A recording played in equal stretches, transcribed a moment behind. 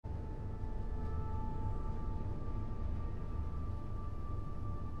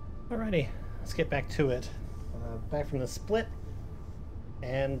Alrighty, let's get back to it. Back from the split,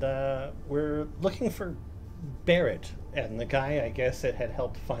 and we're looking for Barrett, and the guy I guess that had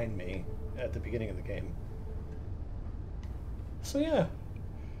helped find me at the beginning of the game. So yeah,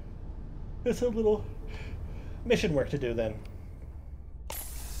 it's a little mission work to do then.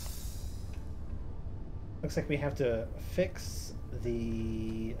 Looks like we have to fix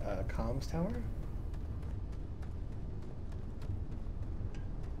the comms tower.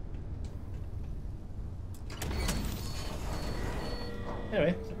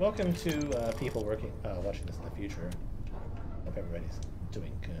 Anyway, welcome to people watching this in the future. Hope everybody's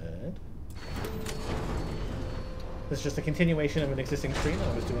doing good. This is just a continuation of an existing stream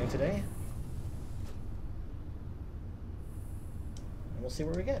I was doing today. And we'll see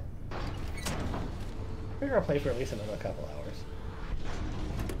where we get. I figure I'll play for at least another couple hours.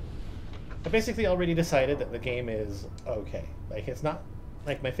 I basically already decided that the game is okay. Like, it's not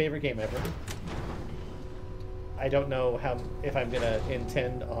like my favorite game ever. I don't know if I'm gonna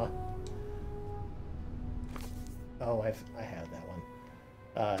intend on. Oh, I have that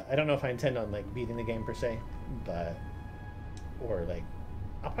one. I don't know if I intend on like beating the game per se, but like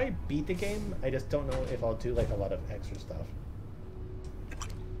I'll probably beat the game. I just don't know if I'll do like a lot of extra stuff.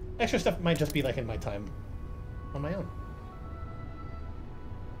 Extra stuff might just be like in my time on my own.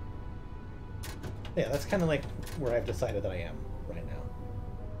 Yeah, that's kind of like where I've decided that I am right now.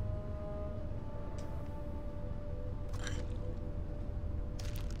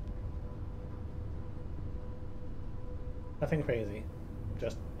 Nothing crazy.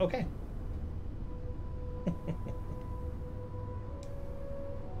 Just okay.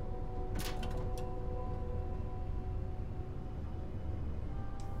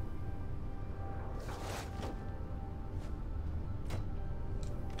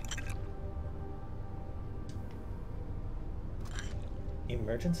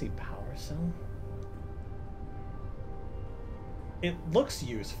 Emergency power cell? It looks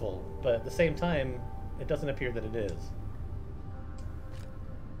useful, but at the same time, it doesn't appear that it is.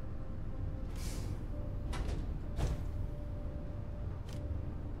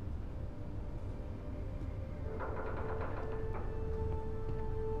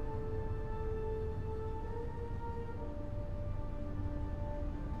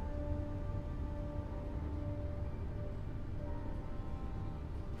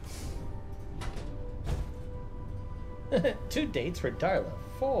 Two dates for Darla.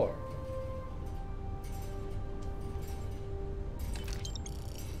 4.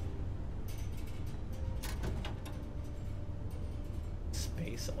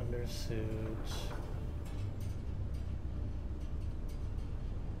 Space undersuit.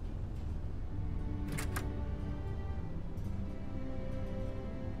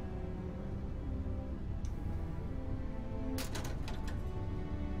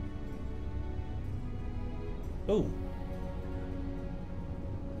 Ooh.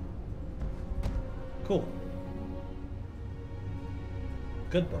 Cool.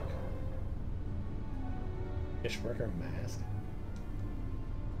 Good book. Dishworker mask.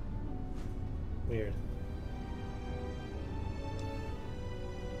 Weird.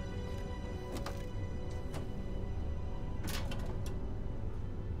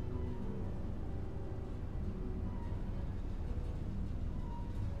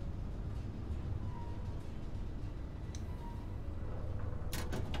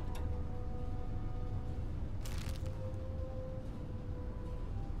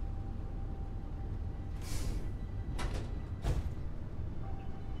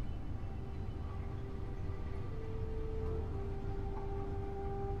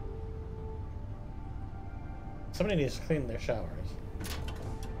 Somebody needs to clean their showers.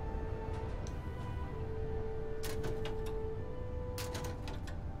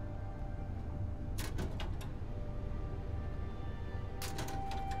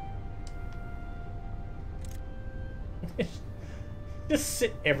 Just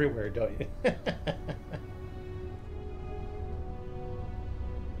sit everywhere, don't you?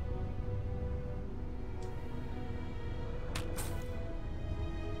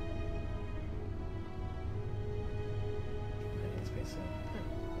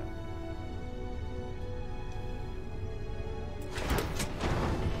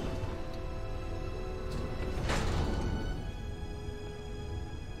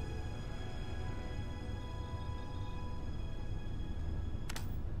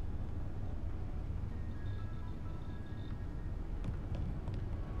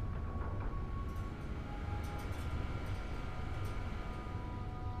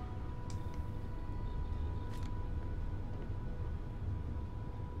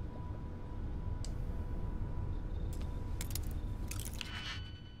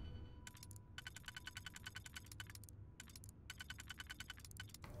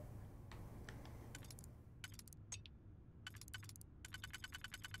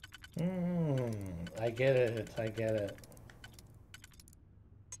 I get it. I get it.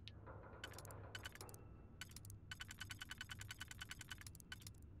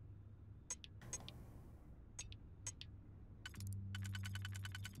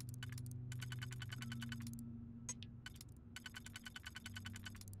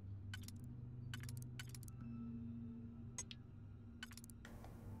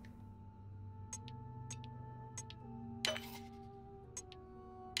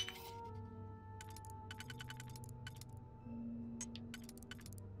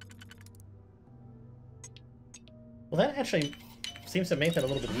 Well, that actually seems to make that a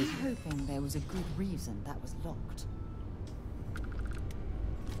little bit easier. I'm hoping there was a good reason that was locked.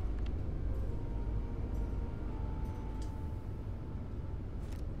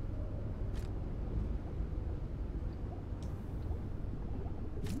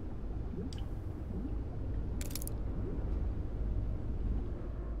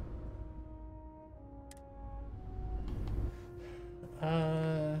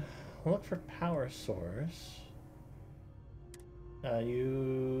 Look for power source.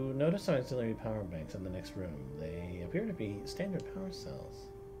 You notice some auxiliary power banks in the next room. They appear to be standard power cells.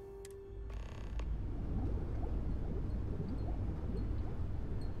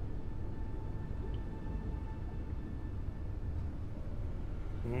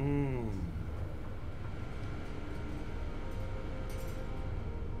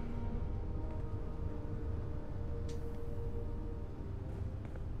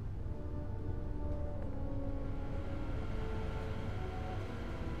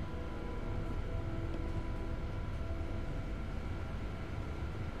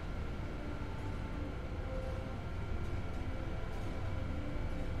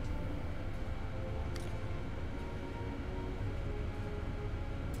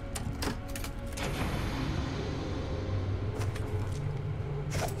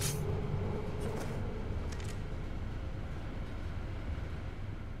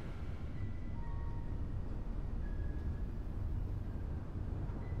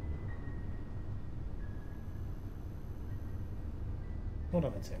 Hold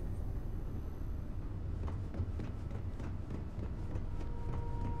on a second.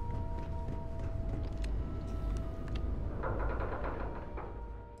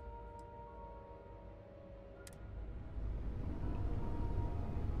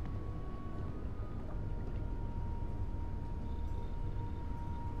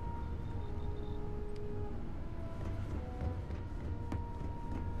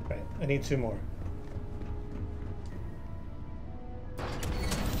 Right, I need 2 more.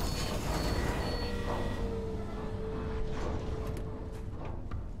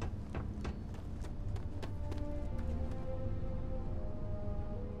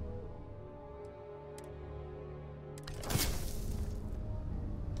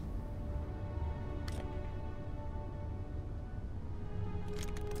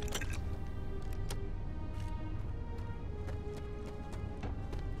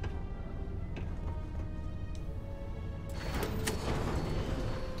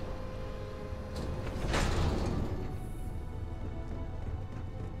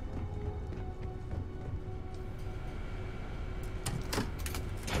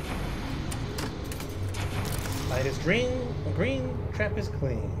 Light is green, trap is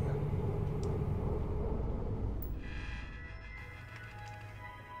clean.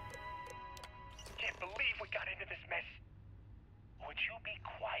 Can't believe we got into this mess. Would you be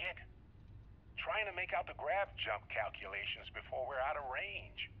quiet? Trying to make out the grav jump calculations before we're out of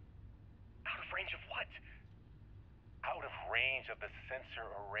range. Out of range of what? Out of range of the sensor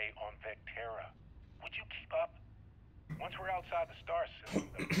array on Vectera. Would you keep up? Once we're outside the star system,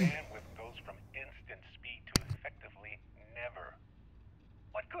 the bandwidth goes from instant speed to effectively never.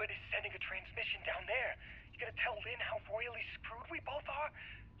 What good is sending a transmission down there? You gonna tell Lynn how royally screwed we both are?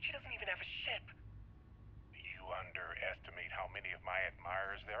 She doesn't even have a ship. You underestimate how many of my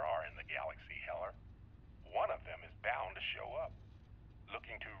admirers there are in the galaxy, Heller. One of them is bound to show up,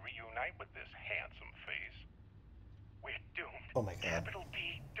 looking to reunite with this handsome face. We're doomed. Oh my God. Capital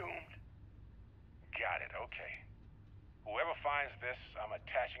D, doomed. Got it, okay. Whoever finds this, I'm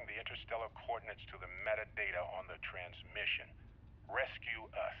attaching the interstellar coordinates to the metadata on the transmission. Rescue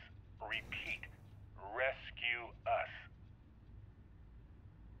us. Repeat. Rescue us.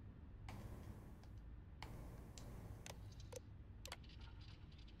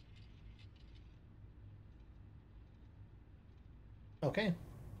 Okay.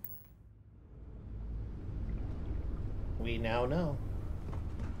 We now know.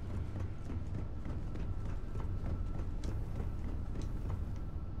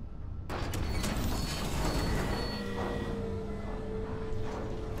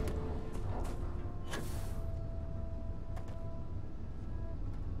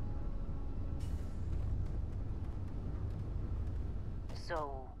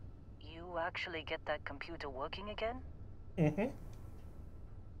 So, you actually get that computer working again? Mm-hmm.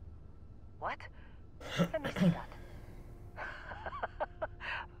 What? Let me see that.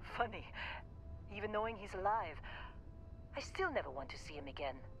 Funny. Even knowing he's alive, I still never want to see him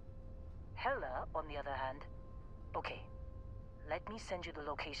again. Hella, on the other hand. Okay, let me send you the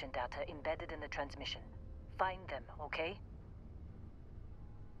location data embedded in the transmission. Find them, okay?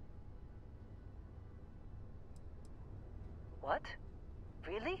 What?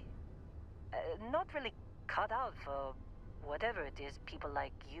 Really? Not really cut out for whatever it is people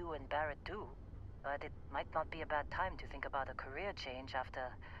like you and Barrett do. But it might not be a bad time to think about a career change after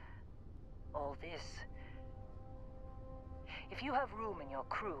all this. If you have room in your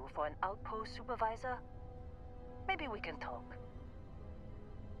crew for an outpost supervisor, maybe we can talk.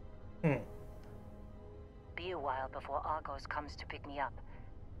 Be a while before Argos comes to pick me up.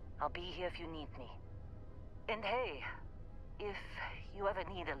 I'll be here if you need me. And hey, if you ever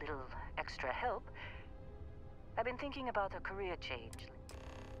need a little extra help, I've been thinking about a career change.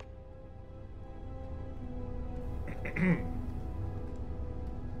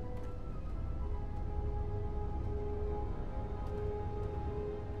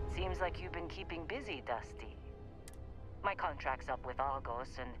 Seems like you've been keeping busy, Dusty. My contract's up with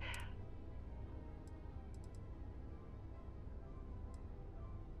Argos and...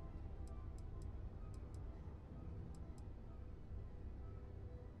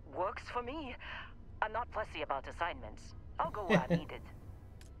 Works for me. I'm not fussy about assignments. I'll go where I'm needed.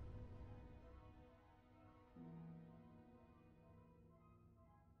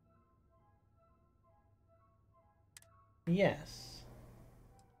 Yes.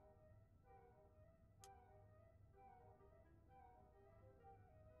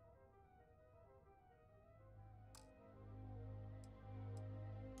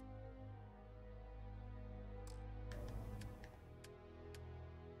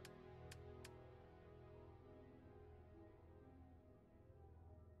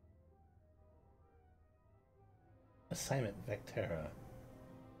 Assignment Vectera.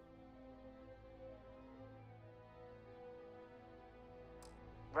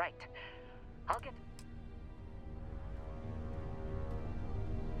 Right. I'll get...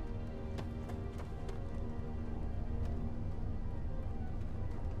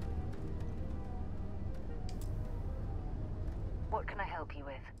 What can I help you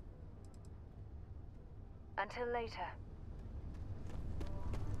with? Until later.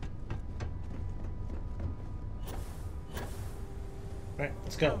 Alright,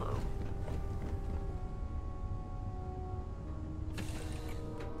 let's go. Hello.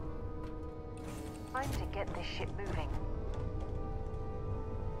 Time to get this shit moving.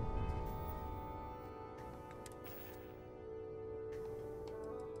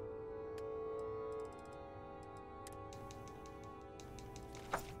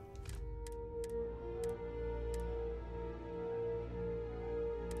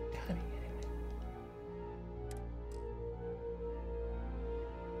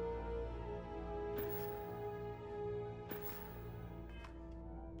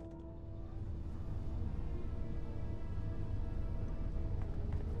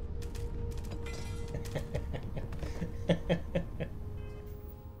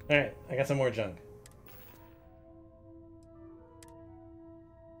 Alright, I got some more junk.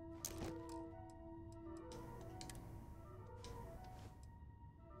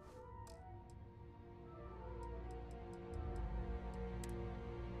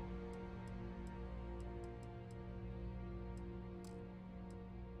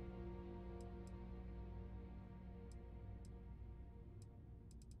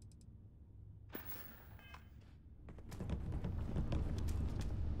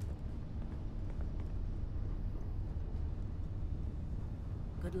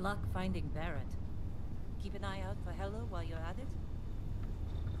 Good luck finding Barrett. Keep an eye out for Hella while you're at it.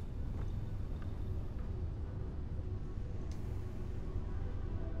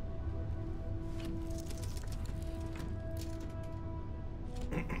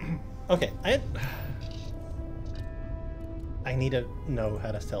 Okay, I need to know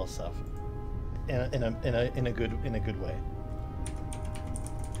how to sell stuff in a good way.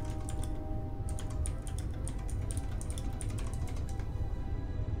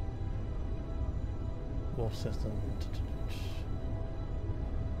 Wolf system.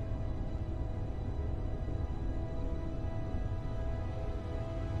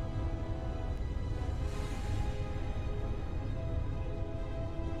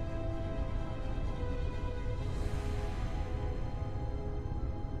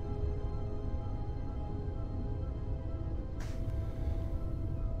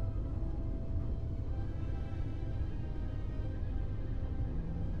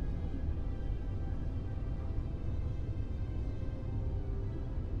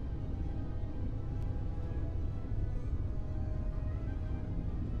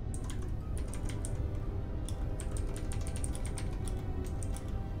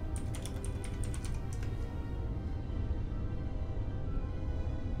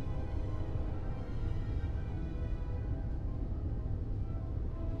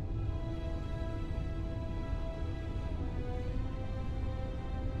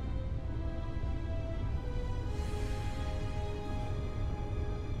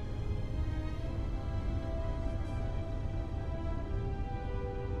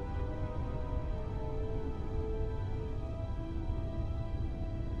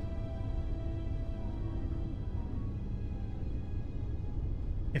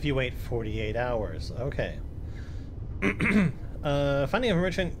 If you wait 48 hours. Okay. Finding a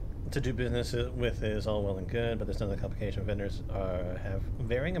merchant to do business with is all well and good, but there's another complication. Vendors have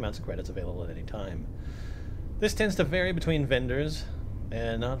varying amounts of credits available at any time. This tends to vary between vendors,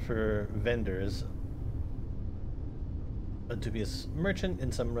 and not for vendors. A dubious merchant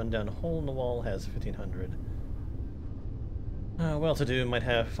in some rundown hole in the wall has 1,500. Well-to-do might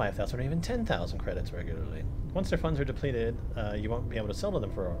have 5,000 or even 10,000 credits regularly. Once their funds are depleted, you won't be able to sell to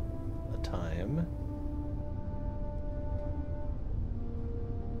them for a time.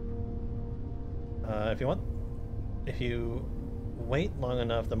 If you wait long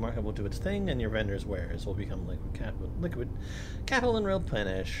enough, the market will do its thing, and your vendor's wares will become liquid capital and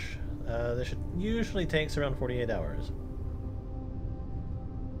replenish. This usually takes around 48 hours.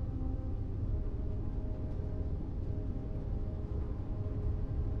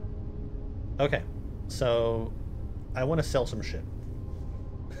 Okay, so I want to sell some shit.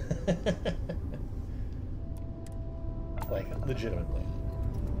 Like, legitimately.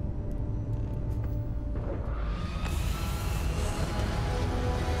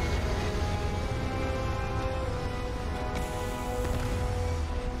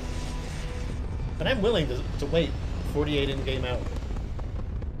 And I'm willing to wait 48 in-game hours.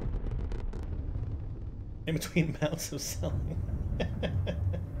 In between bouts of selling.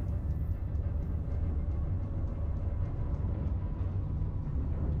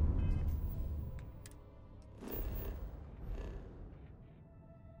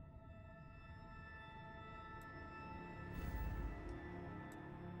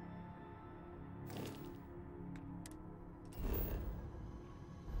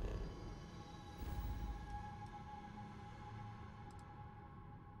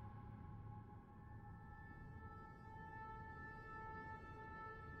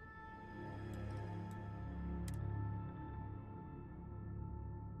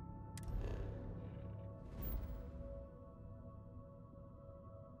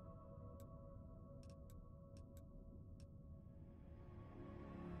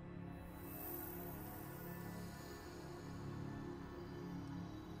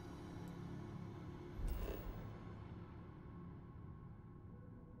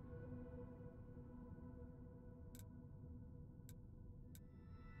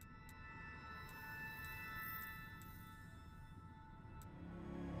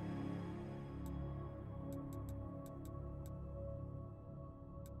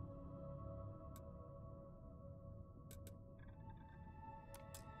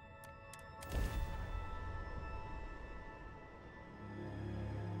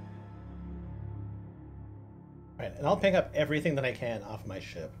 Right, and I'll pick up everything that I can off my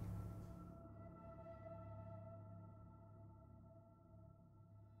ship.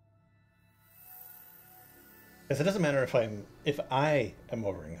 Because it doesn't matter if I am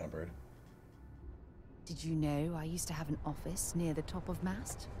over encumbered. Did you know I used to have an office near the top of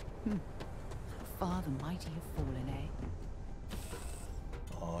mast? How far the mighty have fallen, eh?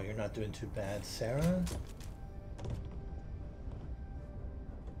 Oh, you're not doing too bad, Sarah.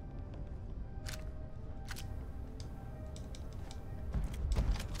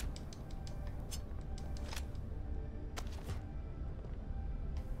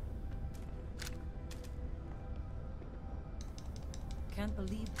 Can't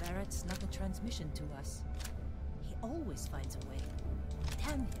believe Barrett snuck a transmission to us. He always finds a way.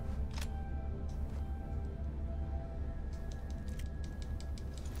 Damn him.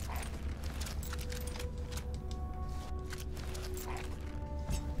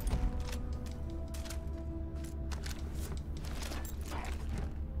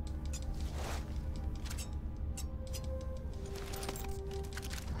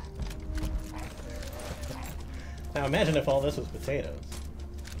 Now imagine if all this was potatoes.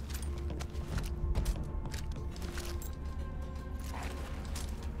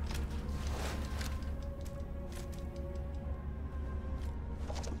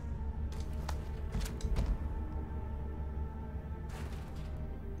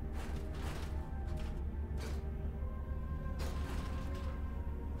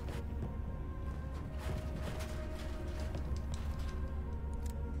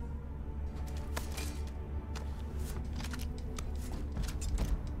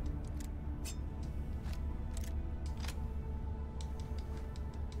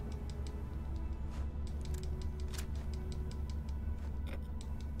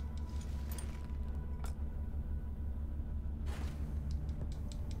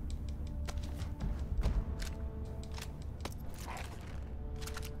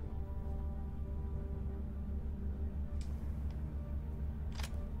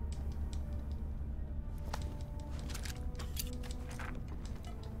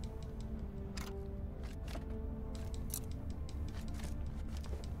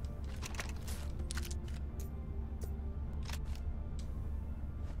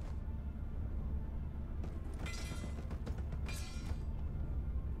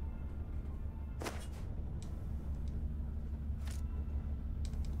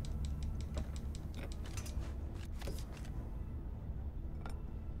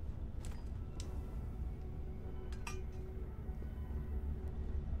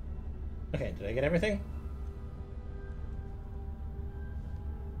 Okay, did I get everything?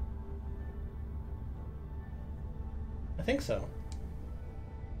 I think so.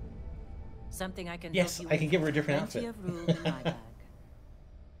 Something I can Yes, help you I can with. give her a different Plenty outfit. of room in my bag.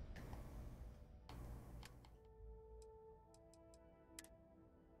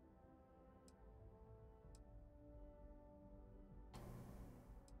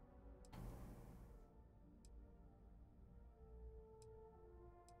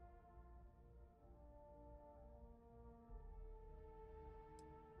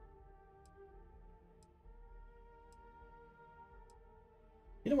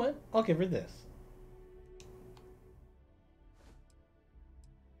 You know what? I'll give her this.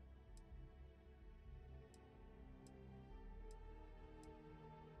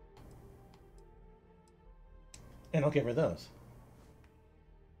 And I'll give her those.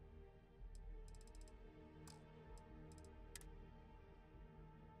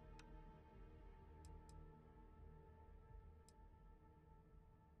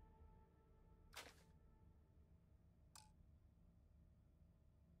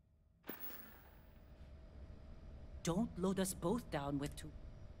 Don't load us both down with too.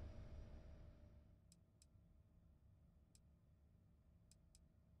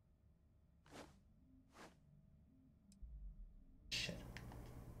 Shit.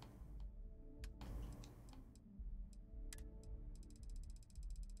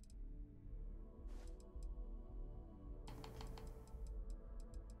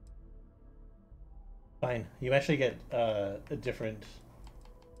 Fine. You actually get a different...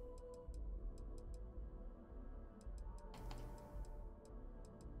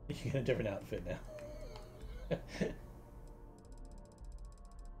 You get a different outfit now.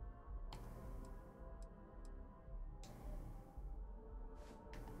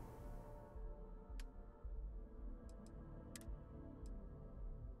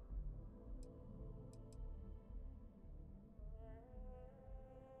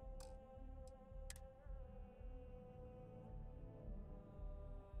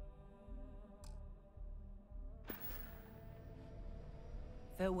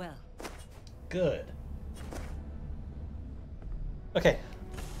 Farewell. Good. Okay.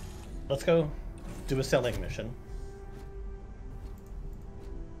 Let's go do a selling mission.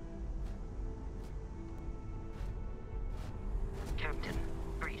 Captain,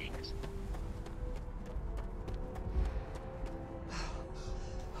 greetings.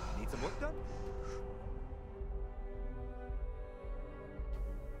 Need some work done?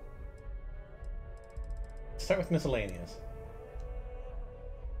 Start with miscellaneous.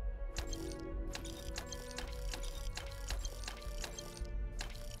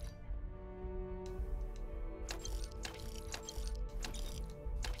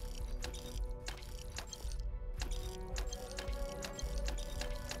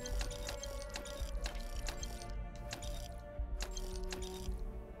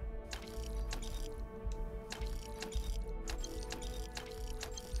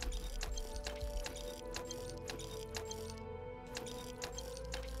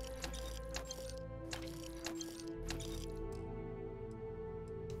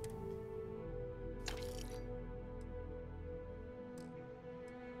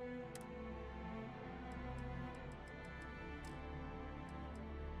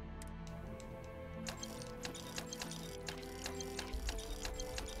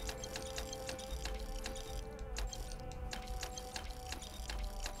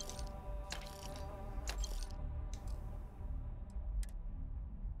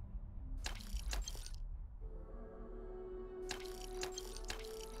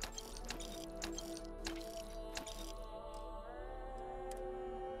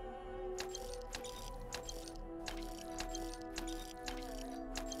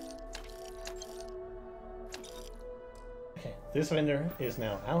 Okay, this vendor is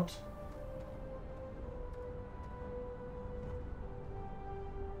now out.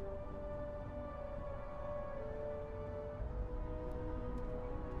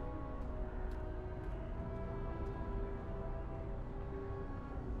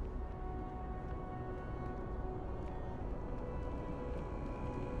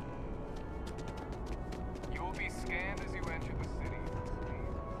 You will be scanned as you enter the city.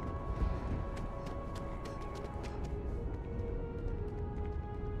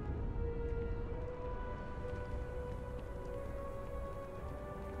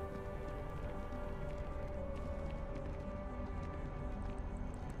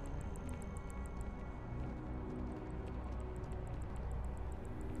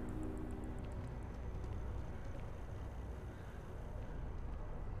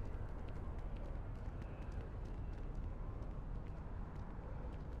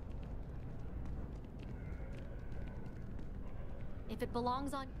 if it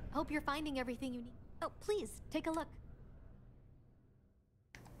belongs on... Hope you're finding everything you need. Oh, please, take a look.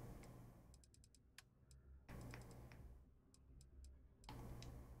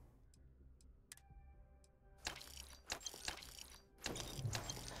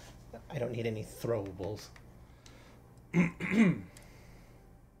 I don't need any throwables.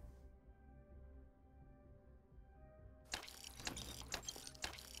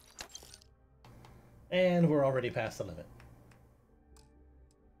 And we're already past the limit.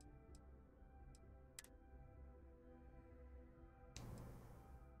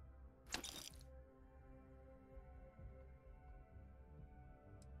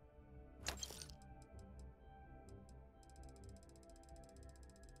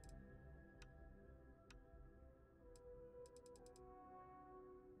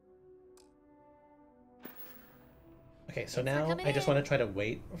 Okay, so now I just want to try to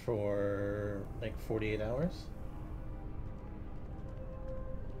wait for like 48 hours.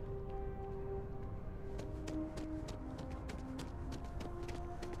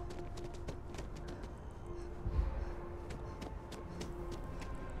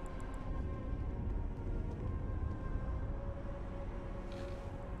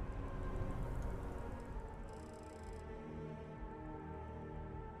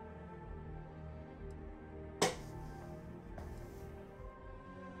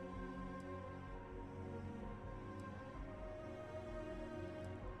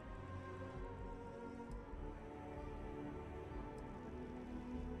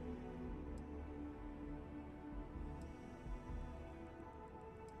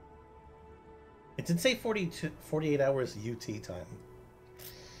 It did say 48 hours UT time.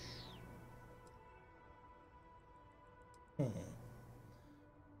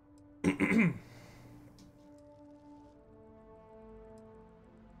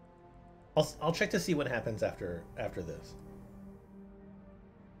 I'll check to see what happens after this.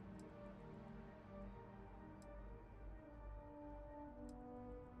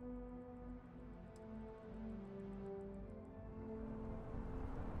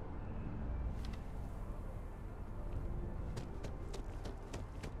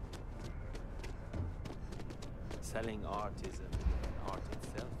 Selling art is an art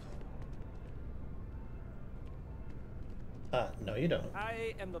itself. No, you don't.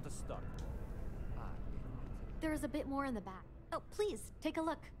 I am not a star. There's a bit more in the back. Oh, please, take a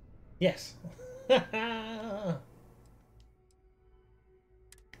look. Yes.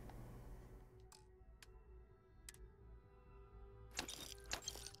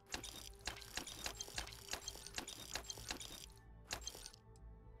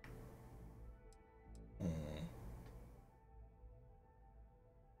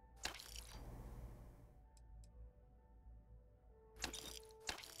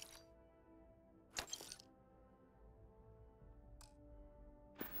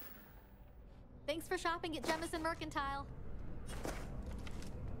 Thanks for shopping at Jemison Mercantile.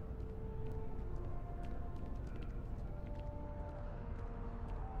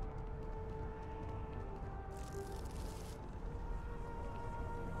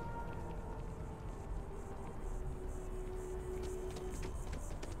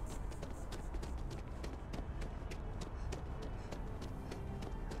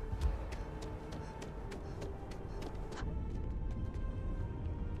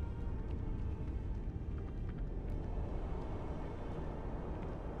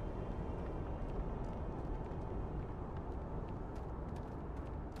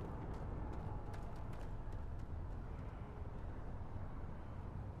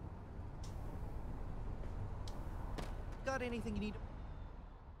 Got anything you need?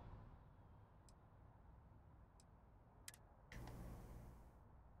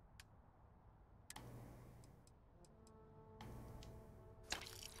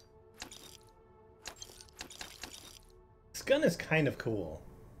 This gun is kind of cool.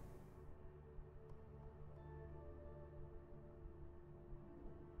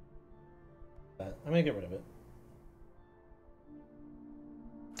 I'm gonna get rid of it.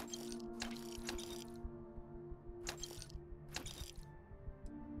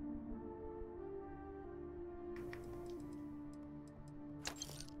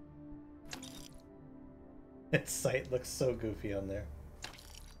 Its sight looks so goofy on there.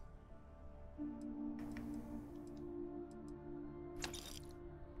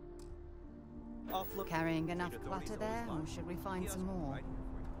 Carrying enough clutter there, or should we find some more?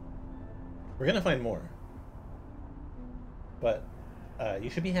 We're gonna find more. But you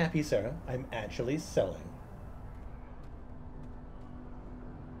should be happy, Sarah. I'm actually selling.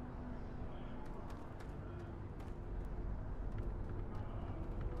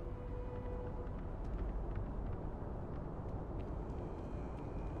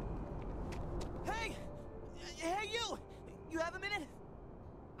 have a minute?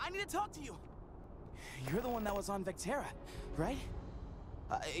 I need to talk to you. You're the one that was on Vectera, right?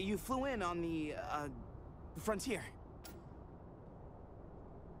 You flew in on the, frontier.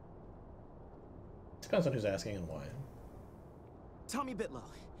 Depends on who's asking and why. Tommy Bitlow,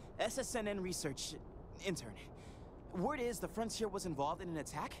 SSNN research intern. Word is the Frontier was involved in an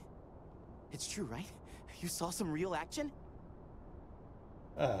attack? It's true, right? You saw some real action?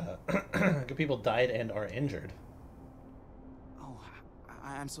 Good people died and are injured. Oh,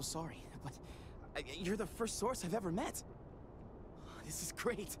 I'm so sorry, but you're the first source I've ever met. This is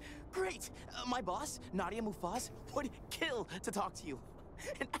great, great! My boss, Nadia Mufaz, would kill to talk to you.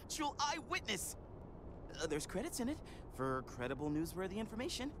 An actual eyewitness! There's credits in it for credible, newsworthy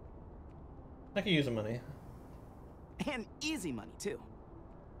information. I could use the money. And easy money, too.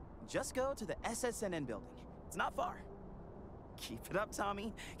 Just go to the SSNN building. It's not far. Keep it up,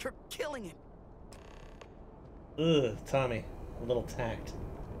 Tommy. You're killing it. Ugh, Tommy. A little tact.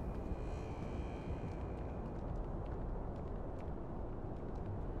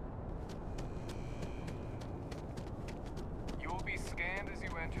 You will be scanned as you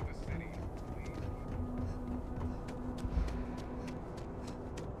enter the city.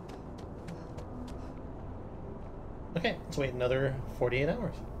 Okay, let's wait another 48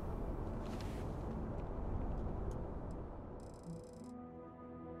 hours.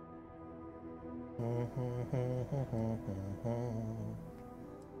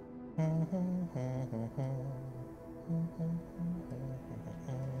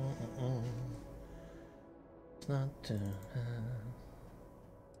 It's not too bad.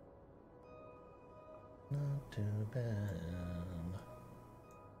 Not too bad.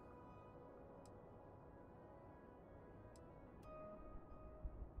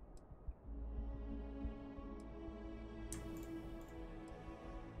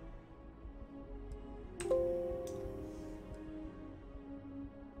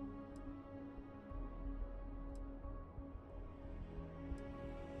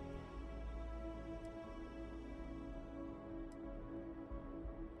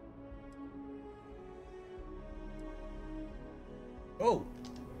 Oh!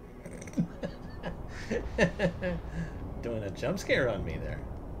 Doing a jump scare on me there.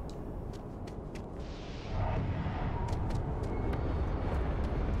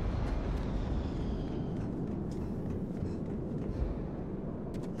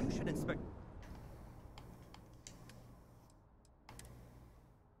 You should inspect.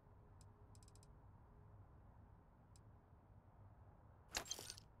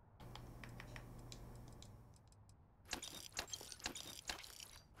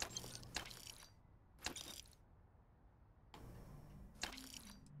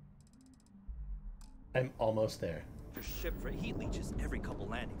 I'm almost there. Your ship for heat leeches every couple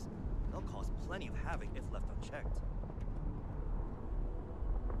landings. They'll cause plenty of havoc if left unchecked.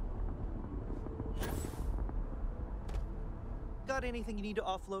 Got anything you need to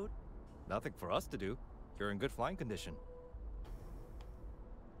offload? Nothing for us to do. You're in good flying condition.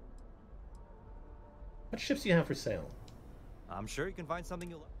 What ships do you have for sale? I'm sure you can find something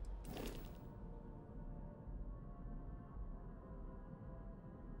you'll like.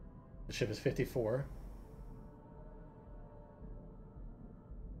 The ship is 54.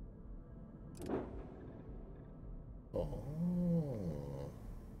 Oh.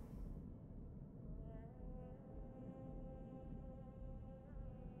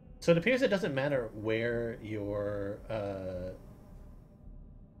 So it appears it doesn't matter where your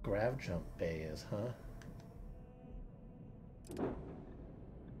grav jump bay is, huh?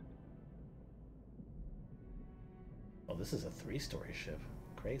 Oh, this is a 3-story ship.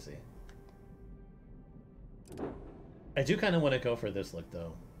 Crazy. I do kind of want to go for this look,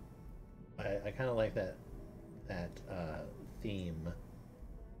 though. I kind of like that theme.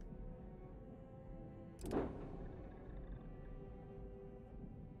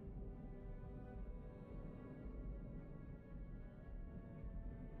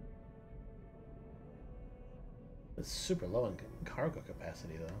 It's super low in cargo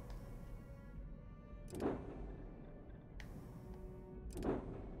capacity, though.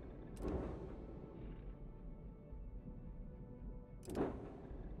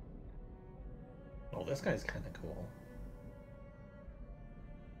 Oh, this guy's kind of cool.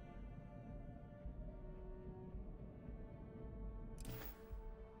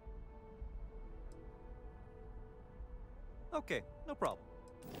 Okay, no problem.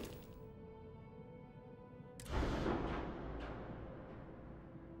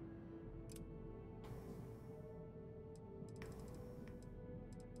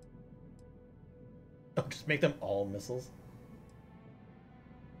 Oh, just make them all missiles.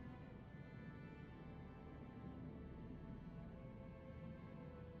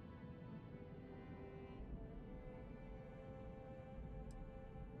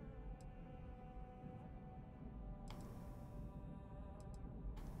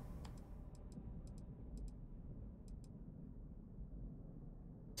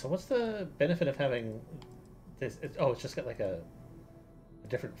 So what's the benefit of having this? Oh, it's just got like a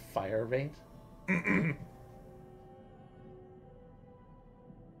different fire rate? Yeah,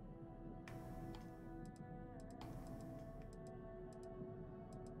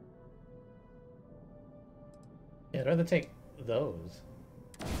 I'd rather take those.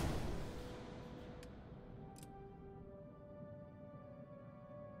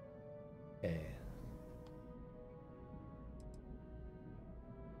 Okay.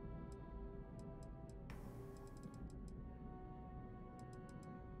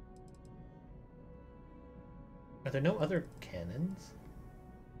 Are there no other cannons?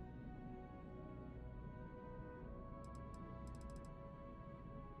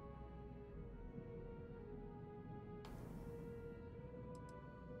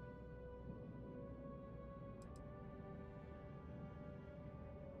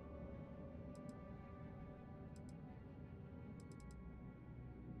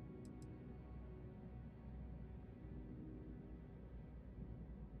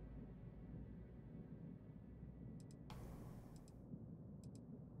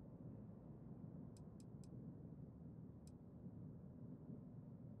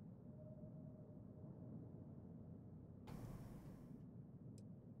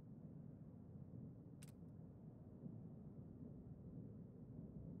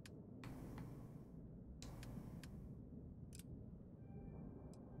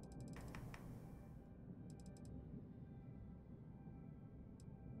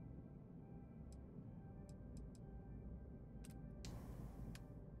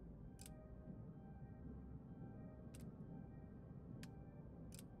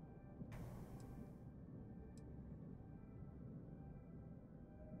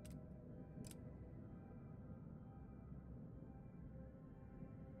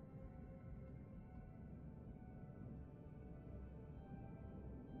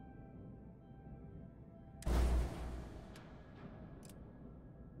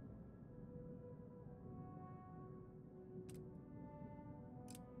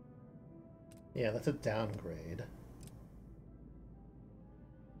 Yeah, that's a downgrade.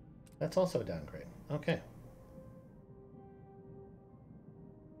 That's also a downgrade. Okay.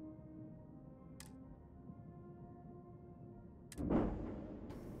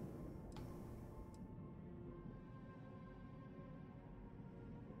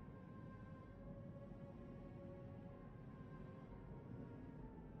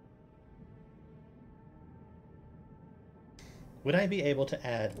 Would I be able to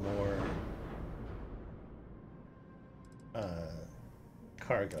add more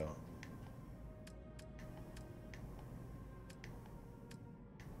cargo?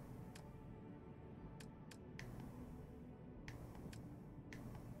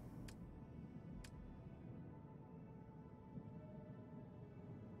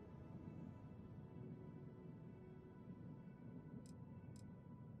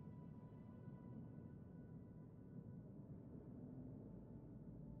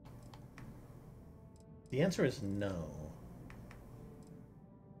 The answer is no.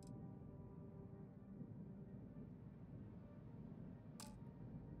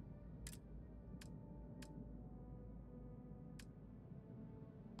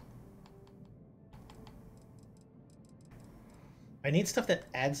 I need stuff that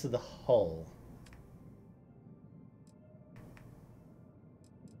adds to the hull.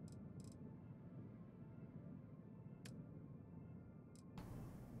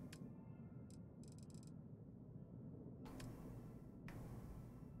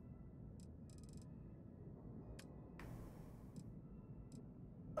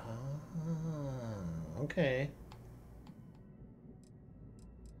 Okay.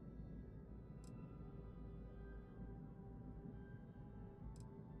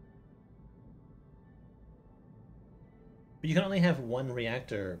 But you can only have one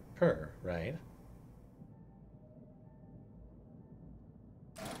reactor per, right?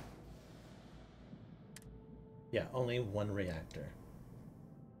 Yeah, only one reactor.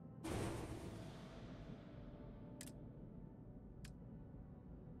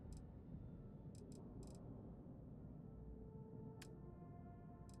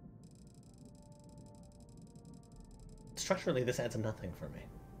 Structurally, this adds nothing for me.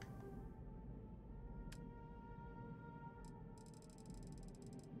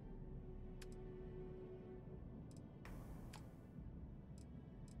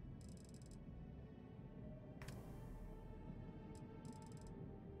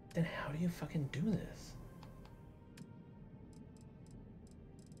 Then how do you fucking do this?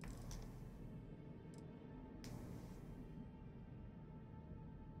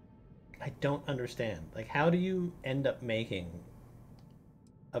 I don't understand. Like, how do you end up making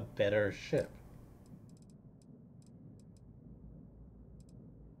a better ship.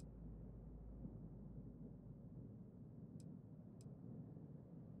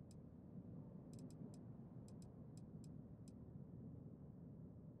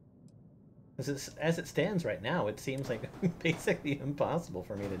 As it stands right now, it seems like basically impossible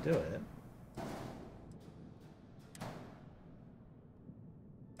for me to do it.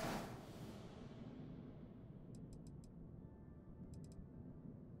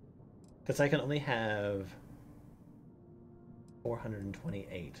 Because I can only have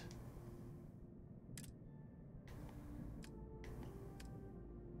 428.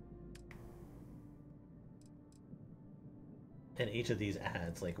 And each of these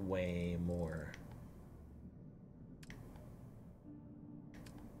adds like way more.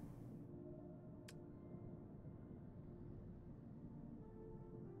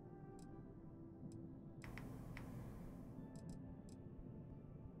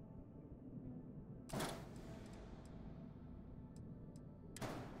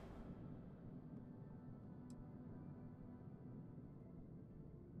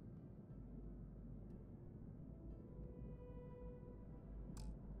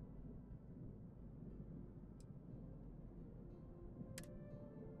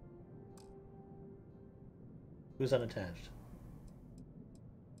 Who's unattached?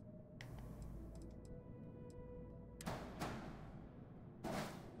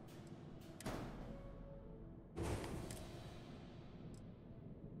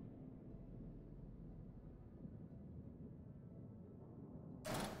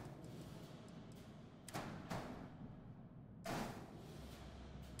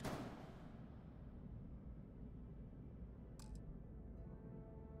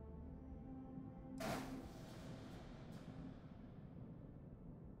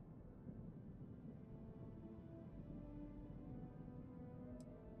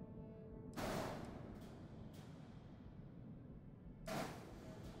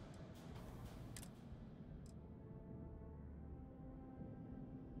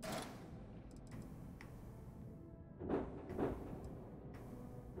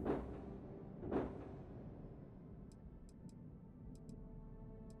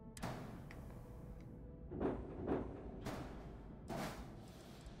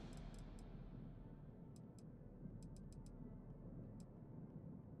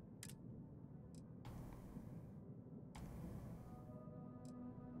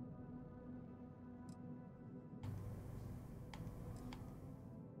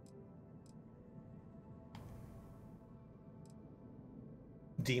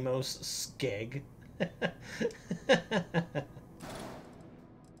 Demos Skeg.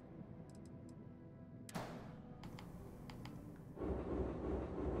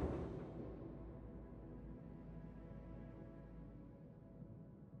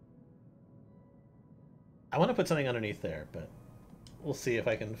 I want to put something underneath there, but we'll see if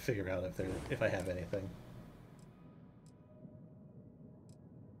I can figure out if I have anything.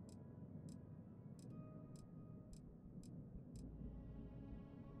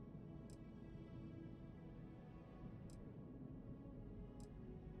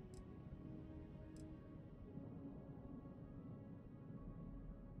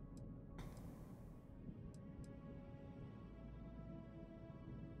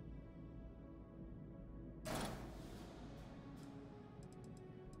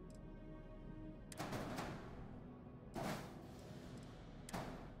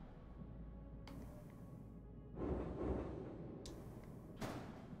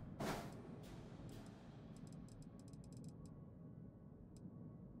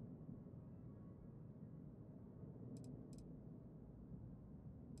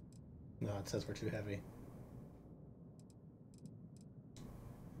 No, it says we're too heavy.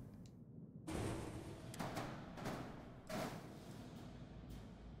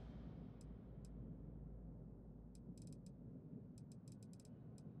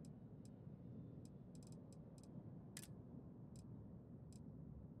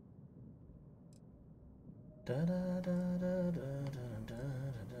 Da da da da da da da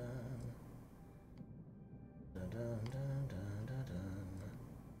da da da da da.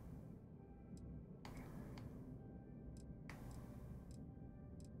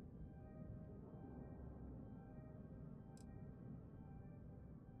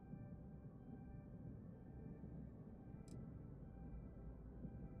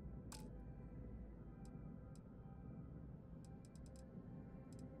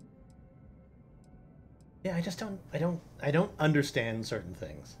 Yeah, I don't understand certain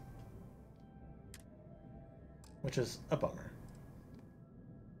things. Which is a bummer.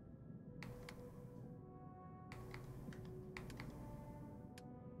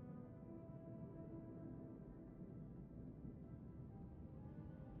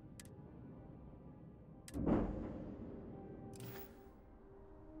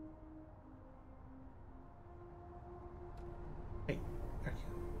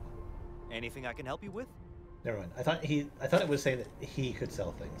 Anything I can help you with? Never mind. I thought it was saying that he could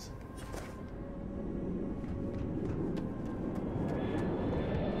sell things.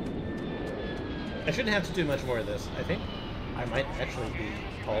 I shouldn't have to do much more of this. I think I might actually be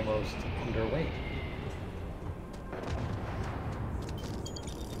almost underweight.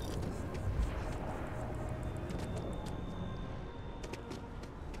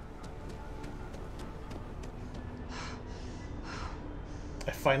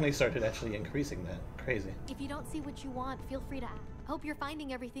 I finally started actually increasing that. Crazy. If you don't see what you want, feel free to ask. Hope you're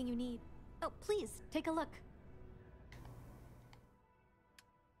finding everything you need. Oh, please, take a look.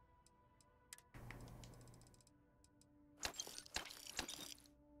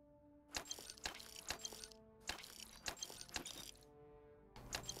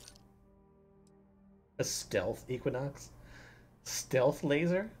 A stealth equinox? Stealth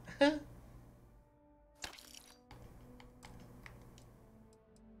laser?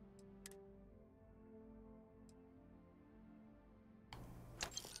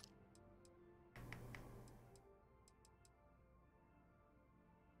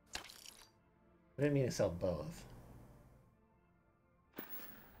 I didn't mean to sell both.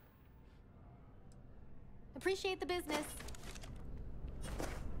 Appreciate the business.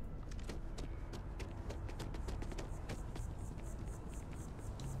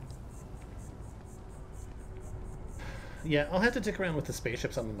 Yeah, I'll have to dick around with the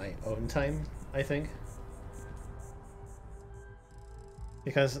spaceships on my own time, I think.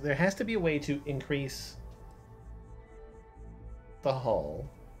 Because there has to be a way to increase the hull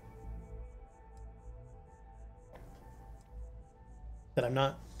that I'm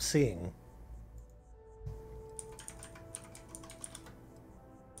not seeing.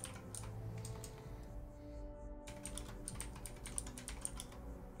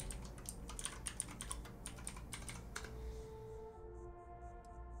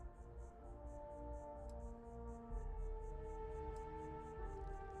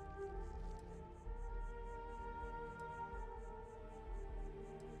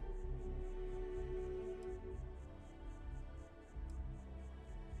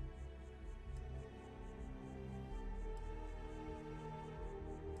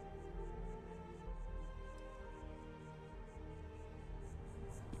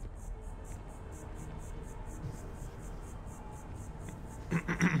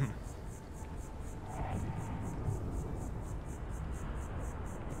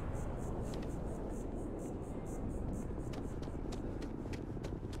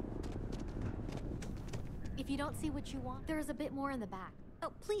 If you don't see what you want, there is a bit more in the back.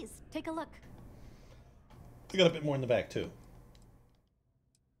 Oh, please, take a look. I got a bit more in the back, too.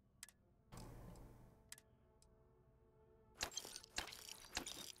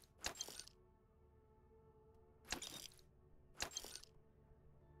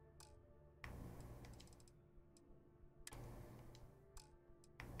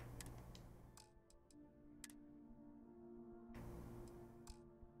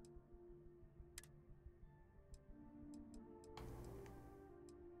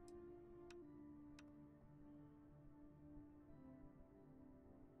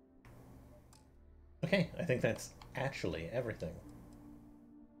 Okay, I think that's actually everything.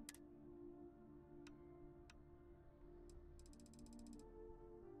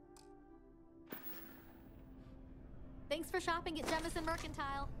 Thanks for shopping at Jemison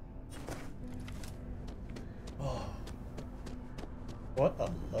Mercantile. Oh, what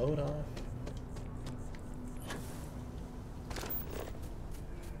a load off.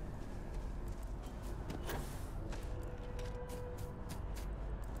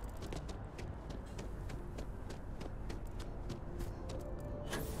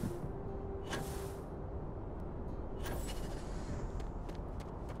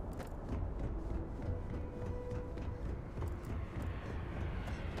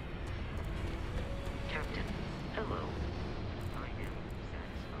 Captain, hello. I am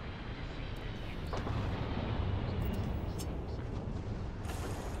satisfied to see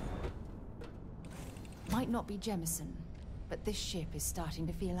that Might not be Jemison, but this ship is starting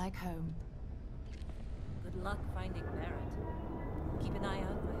to feel like home. Good luck finding Barrett. Keep an eye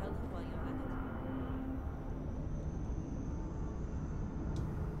out for help while you're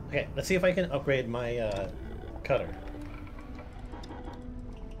at it. Okay, let's see if I can upgrade my cutter.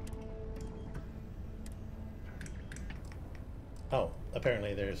 Oh,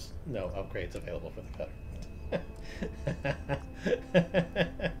 apparently there's no upgrades available for the cutter.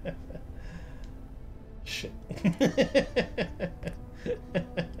 Shit.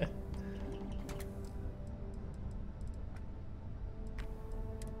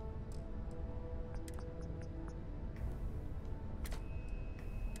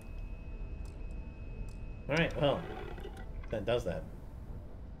 Alright, well, that does that.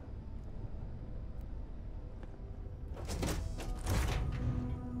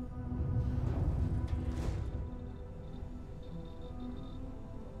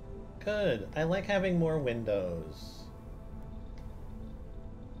 Good. I like having more windows.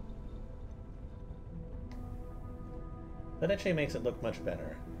 That actually makes it look much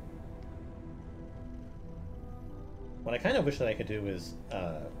better. What I kind of wish that I could do is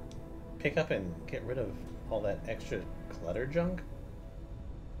pick up and get rid of all that extra clutter junk.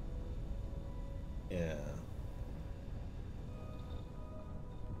 Yeah.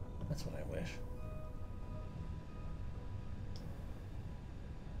 That's what I wish.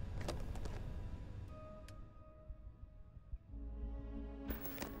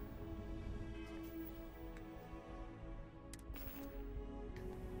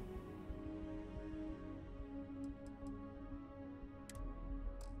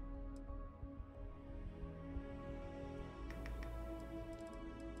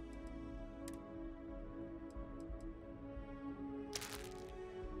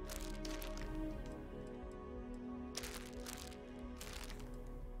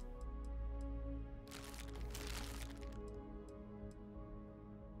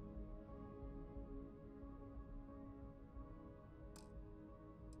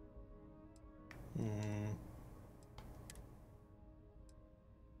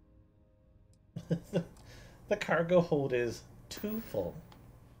 The cargo hold is too full.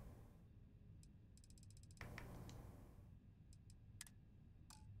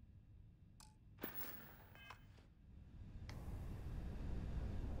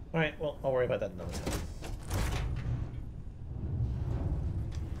 Alright, well, I'll worry about that another time.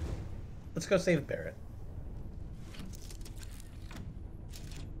 Let's go save Barrett.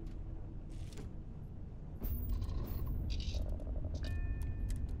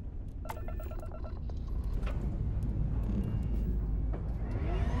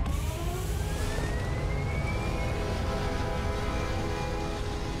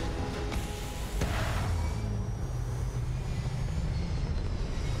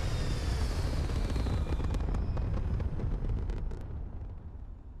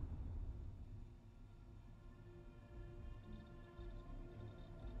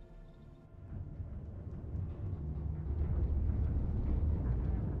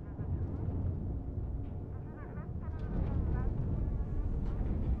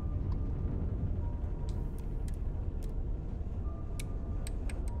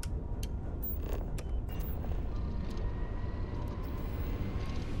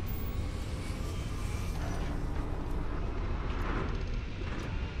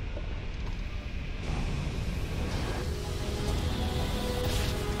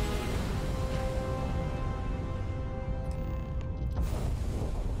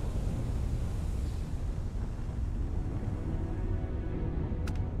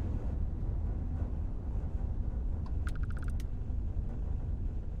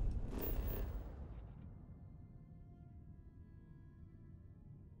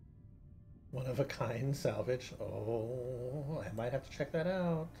 One of a kind salvage. Oh, I might have to check that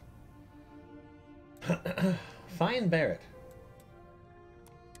out. Find Barrett.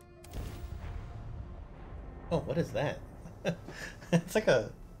 Oh, what is that? It's like a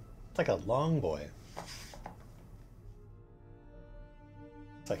long boy.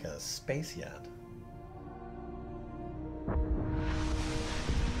 It's like a space yacht.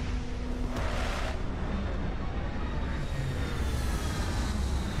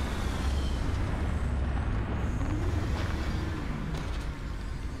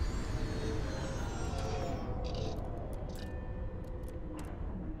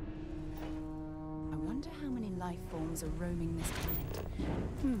 Life forms are roaming this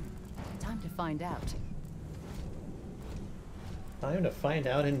planet. Time to find out. Time to find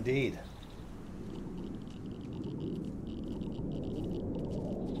out indeed.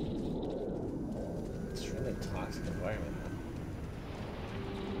 Extremely toxic environment.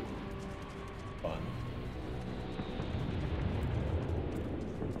 Fun.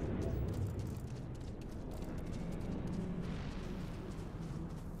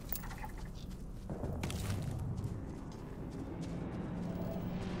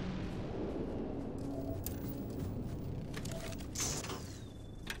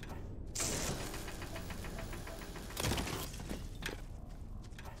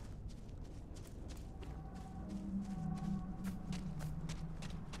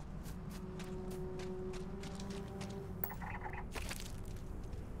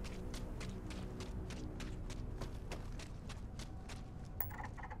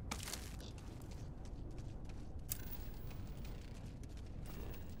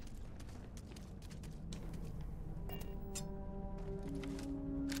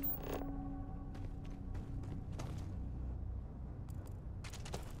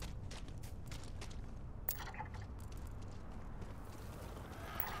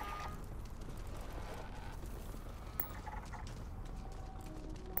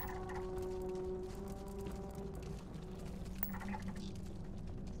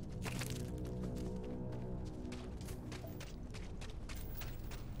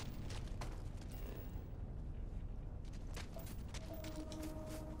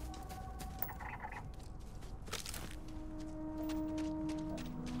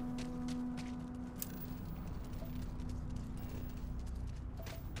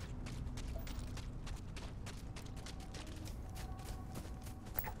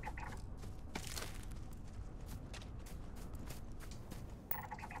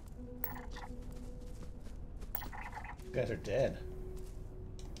 You guys are dead.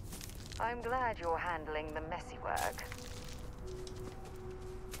 I'm glad you're handling the messy work.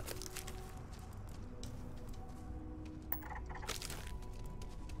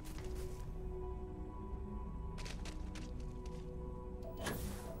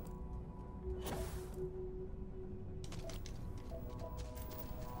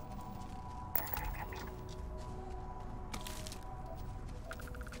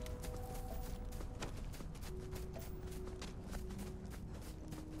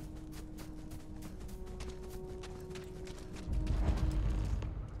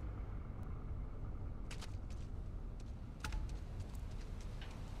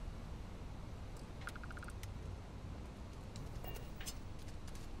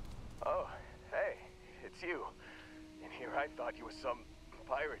 Oh, hey, it's you. And here I thought you was some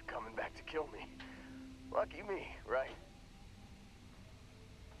pirate coming back to kill me. Lucky me, right?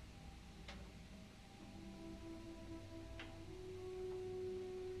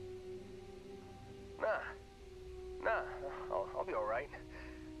 Nah, I'll be alright.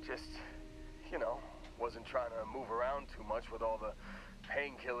 Just, you know, wasn't trying to move around too much with all the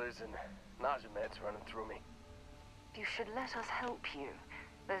painkillers and nausea meds running through me. You should let us help you.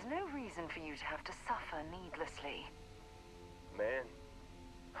 There's no reason for you to have to suffer needlessly. Man,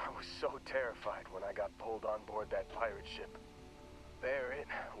 I was so terrified when I got pulled on board that pirate ship. Barrett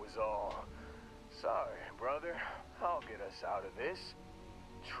was all, "Sorry, brother, I'll get us out of this.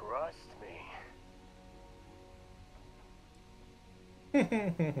 Trust me."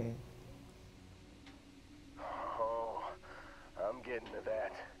 Oh, I'm getting to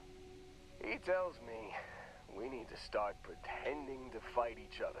that. He tells me we need to start pretending to fight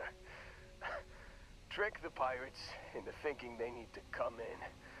each other. Trick the pirates into thinking they need to come in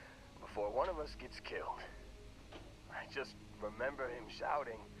before one of us gets killed. I just remember him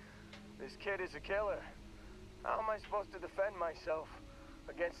shouting, "This kid is a killer. How am I supposed to defend myself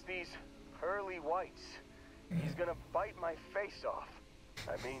against these pearly whites? He's gonna bite my face off."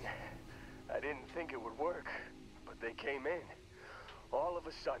 I mean, I didn't think it would work, but they came in. All of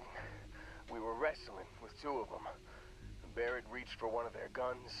a sudden, we were wrestling with two of them. Barrett reached for one of their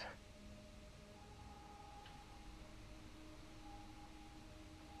guns.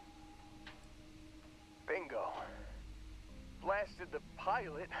 Bingo. Blasted the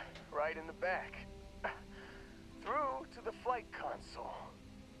pilot right in the back. Through to the flight console.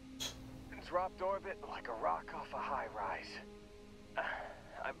 And dropped orbit like a rock off a high rise.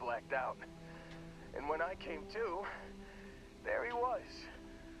 I blacked out. And when I came to, there he was,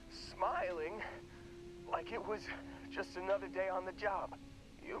 smiling like it was just another day on the job.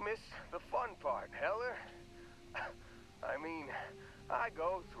 You missed the fun part, Heller. I mean, I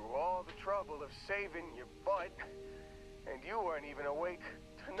go through all the trouble of saving your butt, and you weren't even awake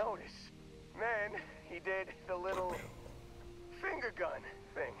to notice. Then he did the little finger gun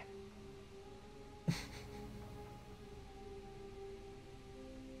thing.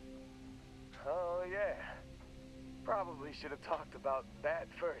 Oh, yeah. Probably should have talked about that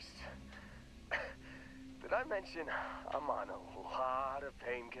first. Did I mention I'm on a lot of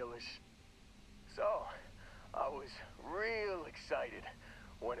painkillers? So, I was real excited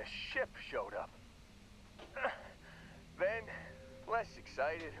when a ship showed up. Then, less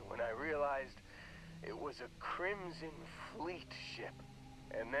excited when I realized it was a Crimson Fleet ship.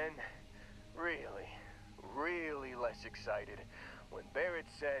 And then, really less excited when Barrett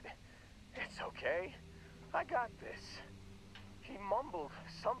said, "It's okay, I got this." He mumbled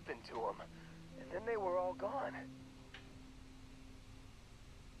something to him, and then they were all gone.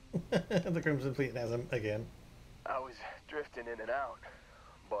 The Crimson Fleet has him again. I was drifting in and out,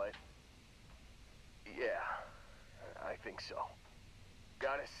 but yeah, I think so.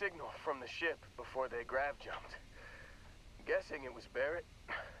 Got a signal from the ship before they grav jumped. Guessing it was Barrett.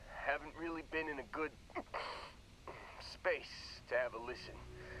 Haven't really been in a good space to have a listen.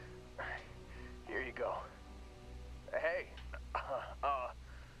 Here you go. Hey,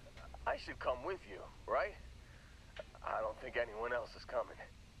 I should come with you, right? I don't think anyone else is coming.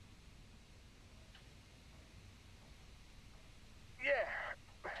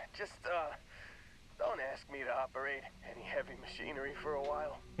 Yeah, just, don't ask me to operate any heavy machinery for a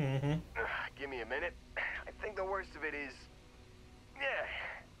while. Give me a minute. I think the worst of it is, yeah,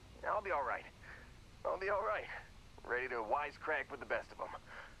 I'll be alright. I'll be alright. Ready to wisecrack with the best of them.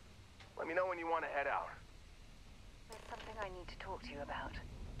 Let me know when you want to head out. There's something I need to talk to you about.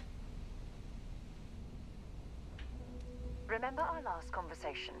 Remember our last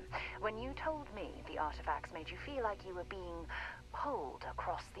conversation, when you told me the artifacts made you feel like you were being pulled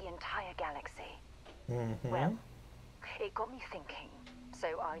across the entire galaxy? Well, it got me thinking.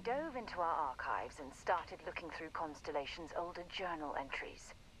 So I dove into our archives and started looking through Constellation's older journal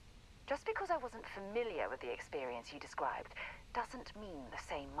entries. Just because I wasn't familiar with the experience you described doesn't mean the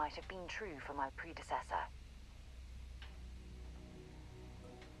same might have been true for my predecessor.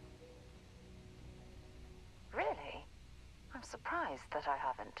 Really? I'm surprised that I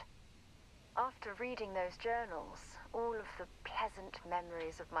haven't. After reading those journals, all of the pleasant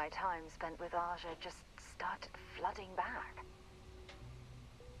memories of my time spent with Aja just started flooding back.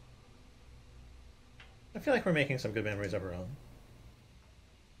 I feel like we're making some good memories of our own.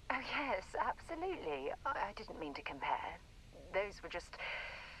 Oh yes, absolutely. I didn't mean to compare. Those were just,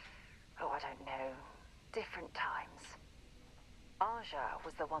 oh, I don't know, different times. Aja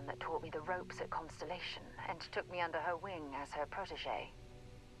was the one that taught me the ropes at Constellation and took me under her wing as her protege.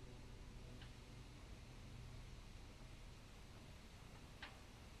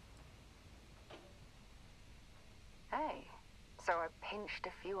 Hey, so I pinched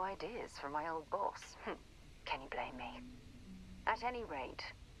a few ideas from my old boss. Can you blame me? At any rate,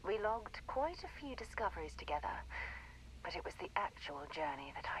 we logged quite a few discoveries together, but it was the actual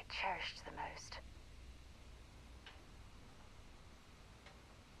journey that I cherished the most.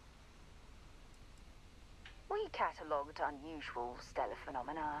 We catalogued unusual stellar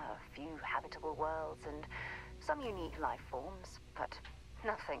phenomena, a few habitable worlds, and some unique life forms, but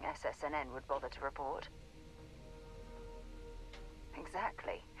nothing SSNN would bother to report.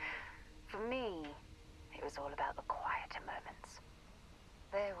 Exactly. For me, it was all about the quieter moments.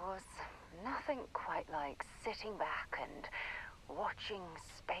 There was nothing quite like sitting back and watching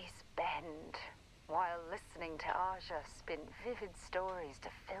space bend while listening to Aja spin vivid stories to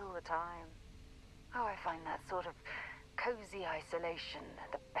fill the time. Oh, I find that sort of cozy isolation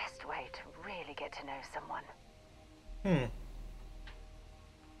the best way to really get to know someone.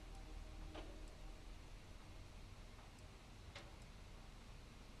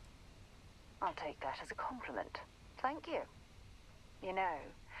 I'll take that as a compliment. Thank you. You know,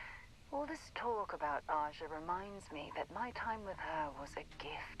 all this talk about Aja reminds me that my time with her was a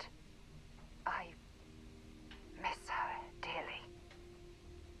gift. I miss her dearly.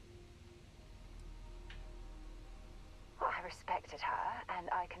 Well, I respected her, and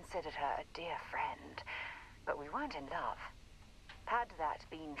I considered her a dear friend, but we weren't in love. Had that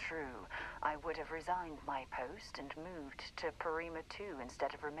been true, I would have resigned my post and moved to Parima 2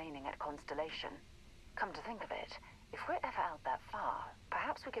 instead of remaining at Constellation. Come to think of it, if we're ever out that far,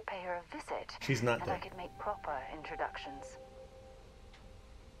 perhaps we could pay her a visit. She's not there. And I could make proper introductions.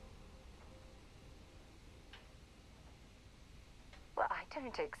 Well, I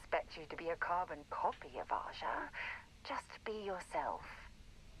don't expect you to be a carbon copy of Aja. Just be yourself.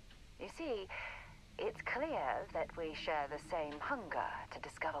 You see, it's clear that we share the same hunger to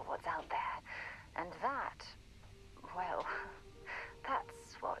discover what's out there. And that, well,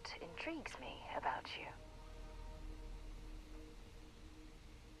 that's what intrigues me about you.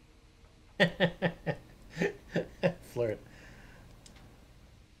 Flirt.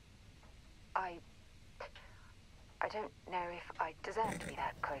 I don't know if I deserve to be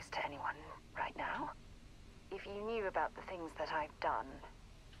that close to anyone right now. If you knew about the things that I've done,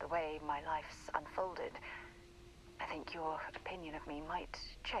 the way my life's unfolded, I think your opinion of me might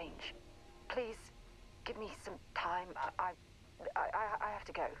change. Please, give me some time. I have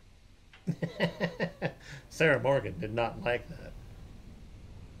to go. Sarah Morgan did not like that.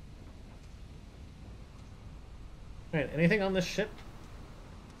 Alright, anything on this ship?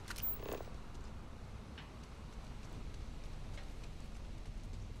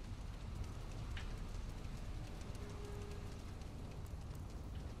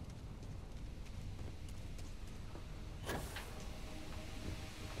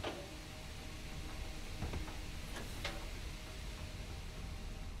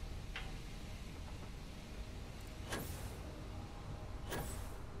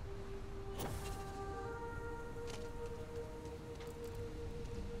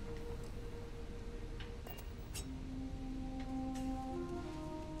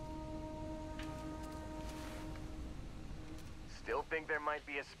 Still think there might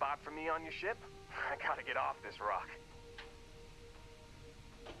be a spot for me on your ship? I gotta get off this rock.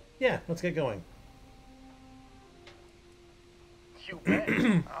 Yeah, let's get going. You bet.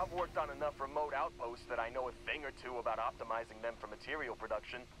 I've worked on enough remote outposts that I know a thing or two about optimizing them for material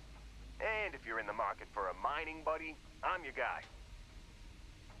production. And if you're in the market for a mining buddy, I'm your guy.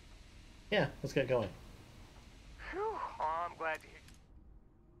 Yeah, let's get going. Whew, oh, I'm glad to hear.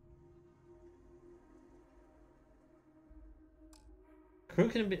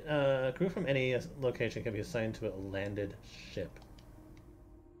 Crew from any location can be assigned to a landed ship.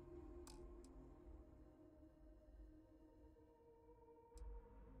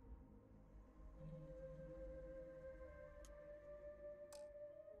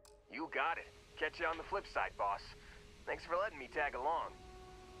 got it. Catch you on the flip side, boss. Thanks for letting me tag along.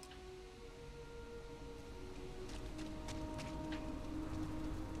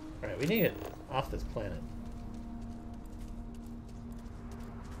 Alright, we need to get off this planet.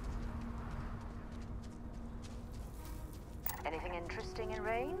 Anything interesting in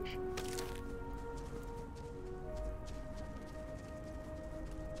range?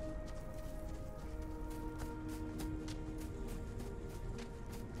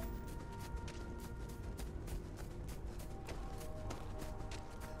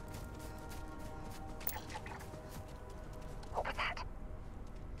 What was that?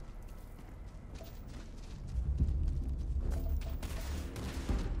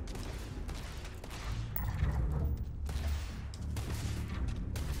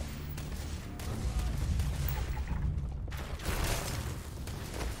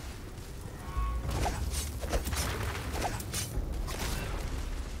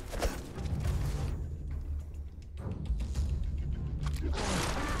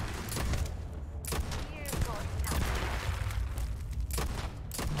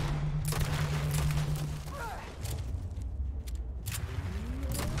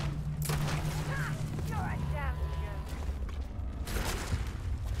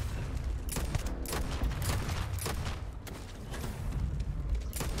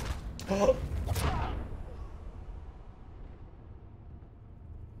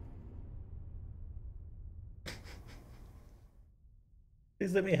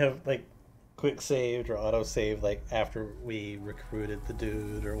 Please let me have like quick saved or auto save like after we recruited the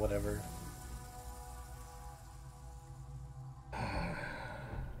dude or whatever.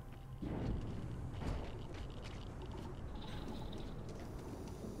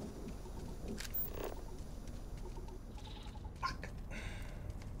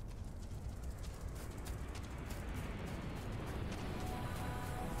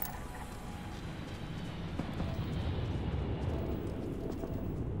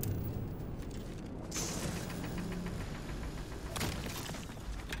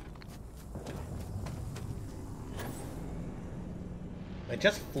 I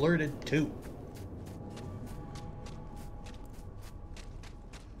just flirted too.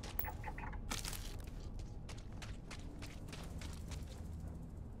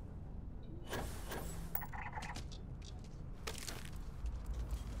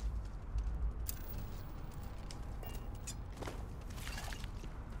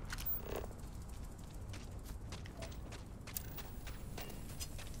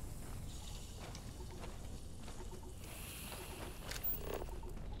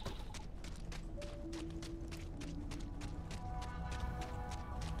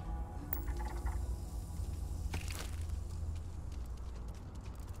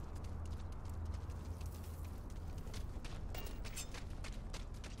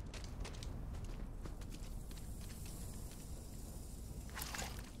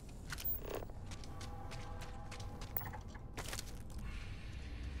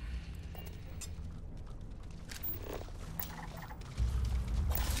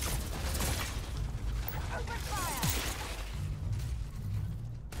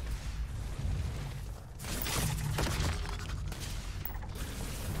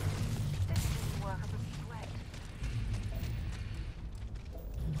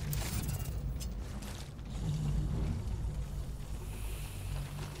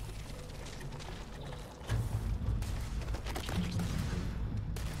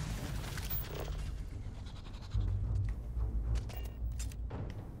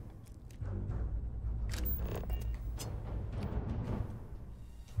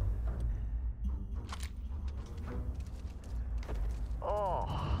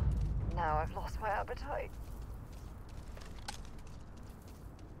 Now I've lost my appetite.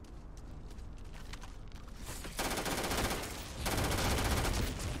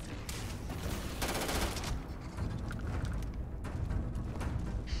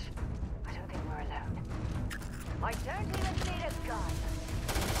 I don't think we're alone. I don't even need a gun.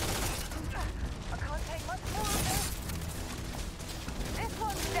 I can't take much more of this. This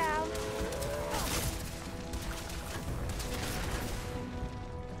one's down.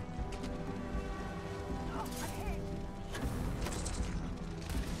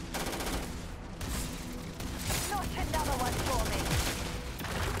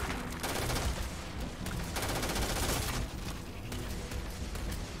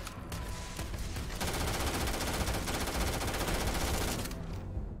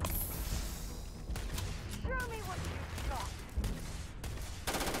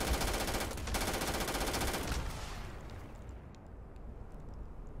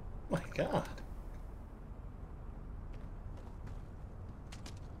 My God.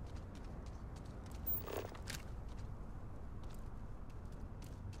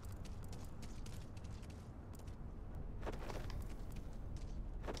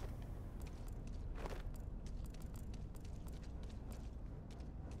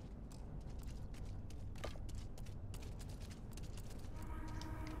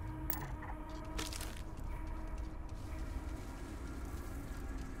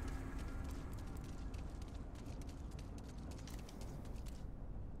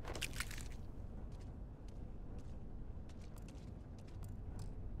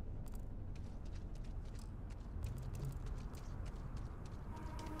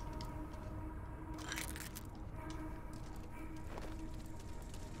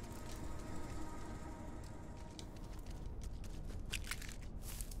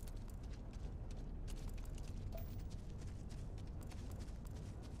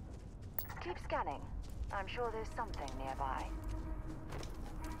 keep scanning. I'm sure there's something nearby.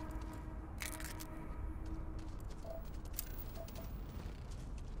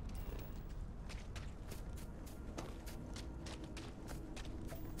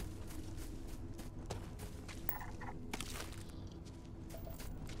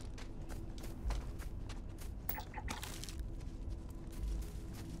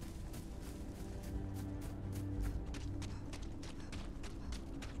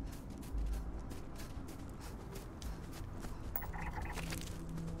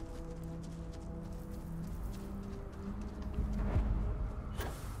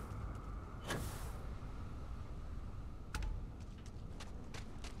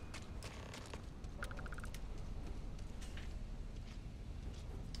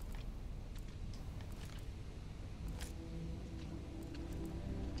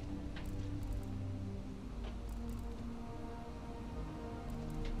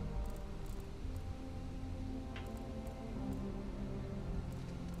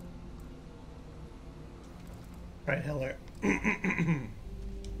 Right, Heller.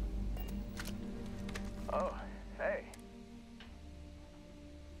 Oh, hey.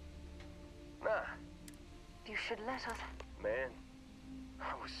 Nah. You should let us... Man,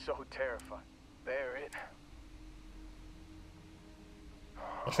 I was so terrified. Barrett.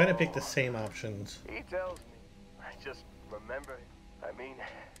 I'll try to pick the same options. He tells me. I just remember. I mean...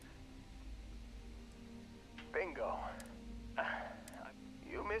 Bingo.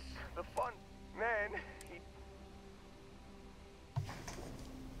 You miss the fun. Man, he...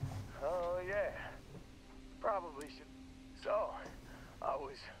 Oh, yeah. Probably should. So, I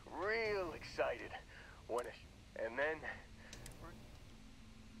was real excited when it... And then...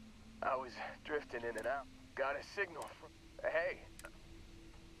 I was drifting in and out. Got a signal from... Hey.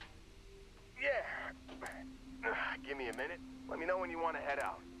 Yeah. Give me a minute. Let me know when you want to head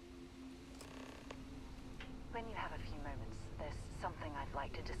out. When you have a few moments, there's something I'd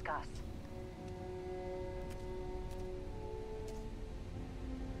like to discuss.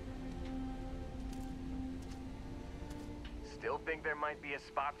 Still think there might be a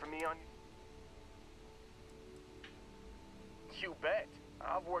spot for me on... You bet.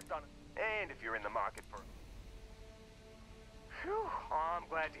 I've worked on it. And if you're in the market for... Whew. Oh, I'm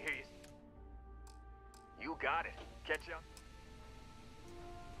glad to hear you. You got it. Catch up.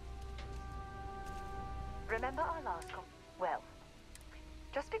 Remember our last Well,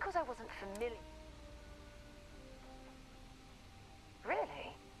 just because I wasn't familiar...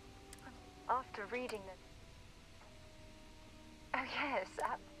 Really? After reading the... Oh yes,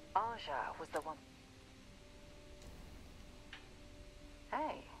 Aja was the one.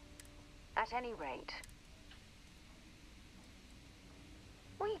 Hey, at any rate,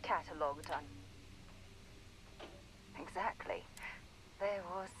 we catalogued on... Exactly. There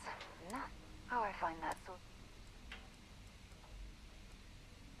was nothing. Oh, I find that sort...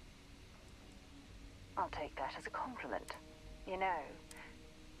 I'll take that as a compliment. You know...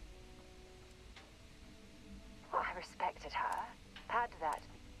 Well, I respected her. Had that,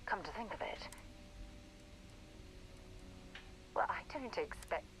 come to think of it. Well, I don't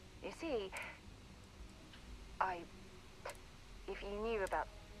expect... You see... If you knew about...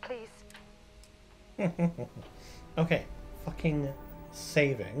 Please... Okay. Fucking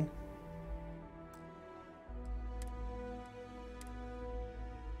saving.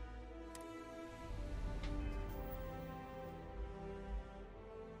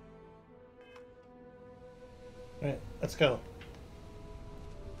 Alright, let's go.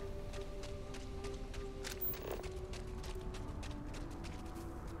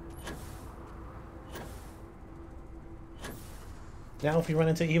 Now if we run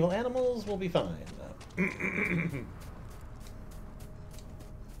into evil animals, we'll be fine.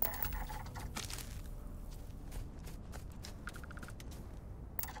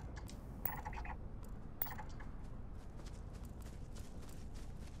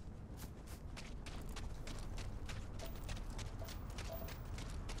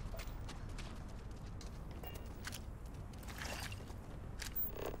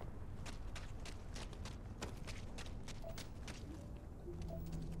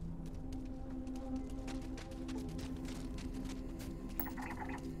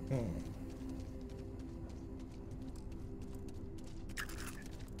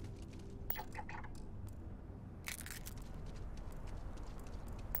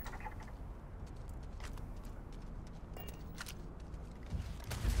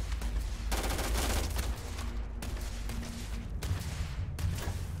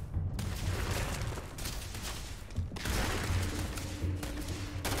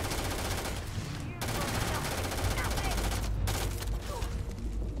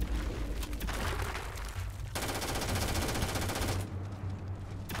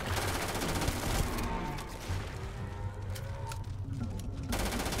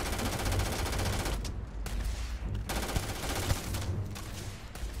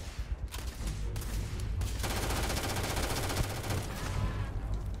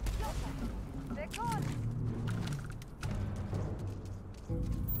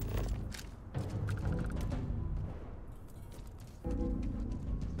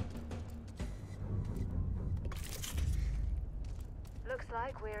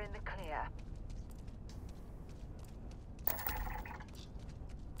 like we're in the clear.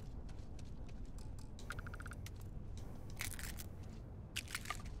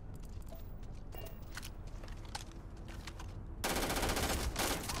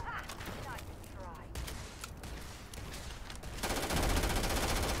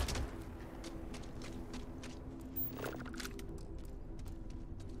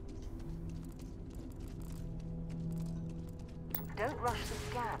 Don't rush the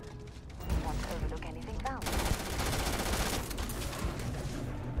scan. We don't want to overlook anything valuable.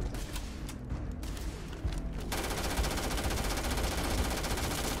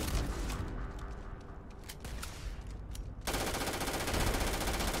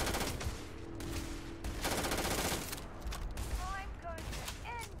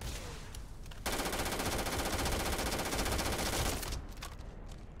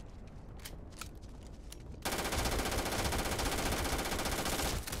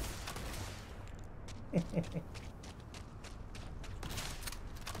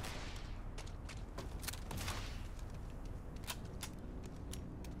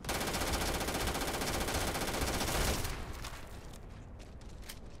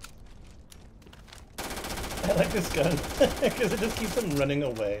 I like this gun because it just keeps them running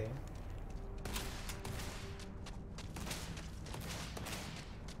away.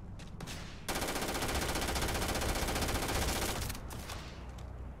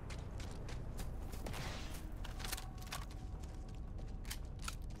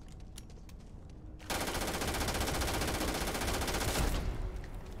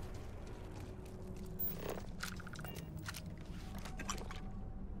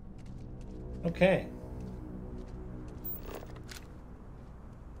 Okay.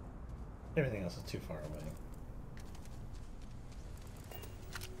 Everything else is too far away.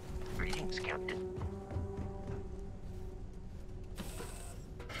 Greetings, Captain.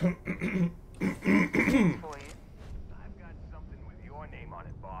 For you. I've got something with your name on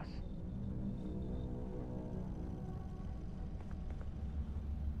it, boss.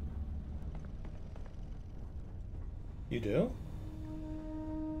 You do?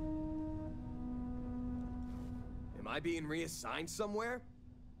 Am I being reassigned somewhere?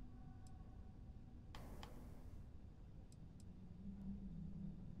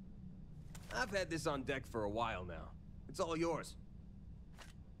 I've had this on deck for a while now. It's all yours.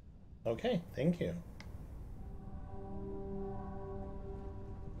 Okay, thank you.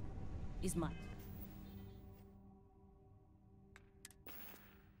 Is mine.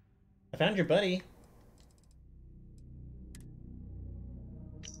 I found your buddy.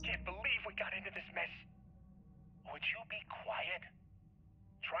 Can't believe we got into this mess. Would you be quiet?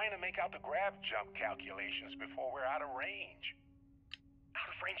 Trying to make out the grav jump calculations before we're out of range. Out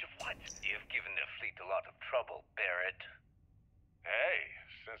of range of what? You've given the fleet a lot of trouble, Barrett. Hey,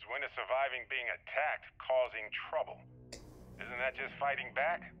 since when is surviving being attacked causing trouble? Isn't that just fighting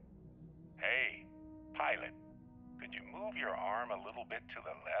back? Hey, pilot, could you move your arm a little bit to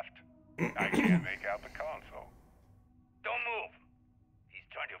the left? I can't make out the console. Don't move! He's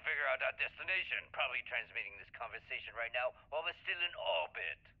trying to figure out our destination, probably transmitting this conversation right now while we're still in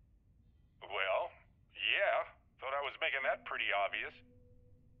orbit. Well, yeah, thought I was making that pretty obvious.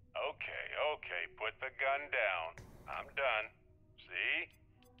 Okay, put the gun down. I'm done. See?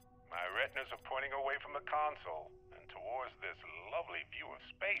 My retinas are pointing away from the console and towards this lovely view of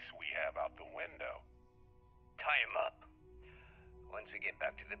space we have out the window. Tie him up. Once we get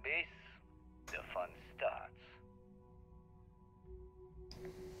back to the base, the fun starts.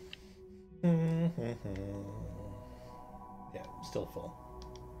 Yeah, still full.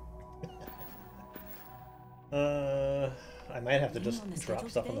 I might have to just drop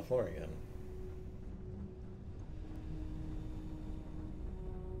stuff on the floor again.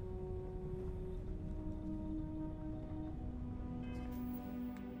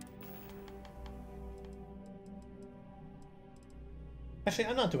 Actually,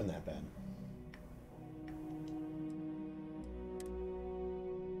 I'm not doing that bad.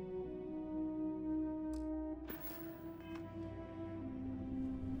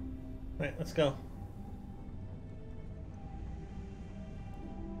 Alright, let's go.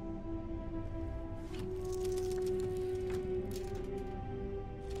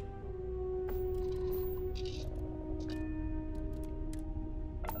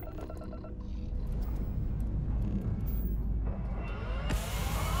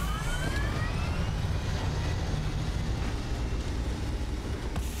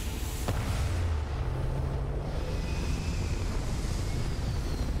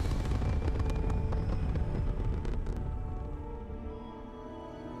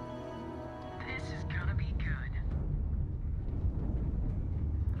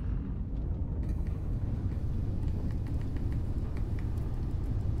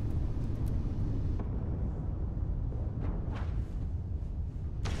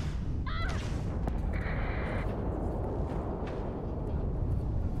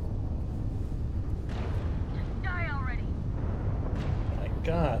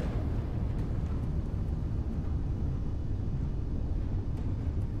 God.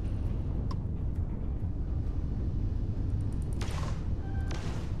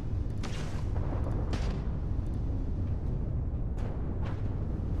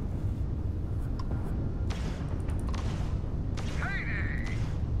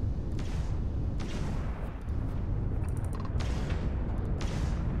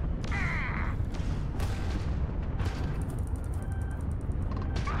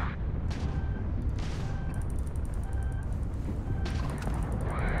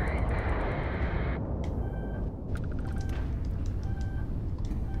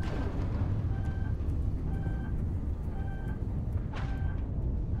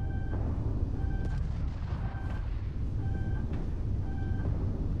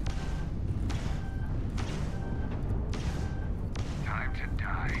 Time to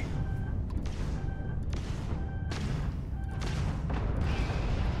die.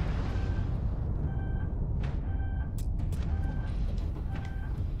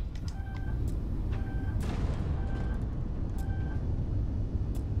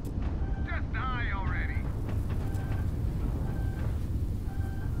 Just die already.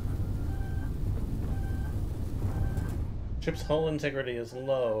 Ship's hull integrity is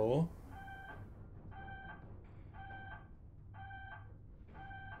low.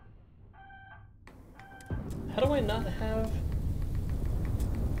 How do I not have...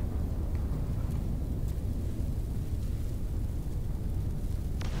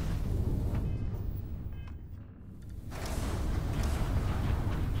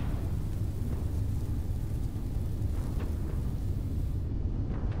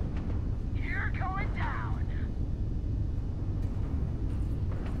 You're going down.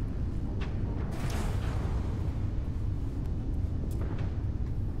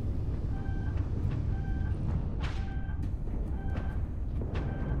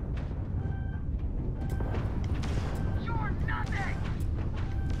 You're nothing.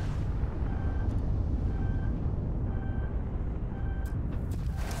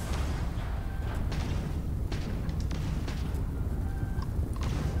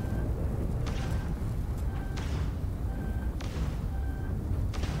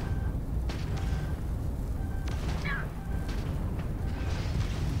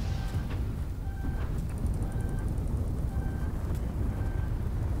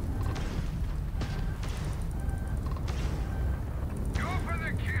 Go for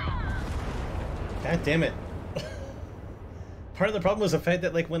the kill. God damn it. Part of the problem was the fact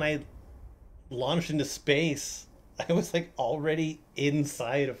that, like, when I launched into space, I was, like, already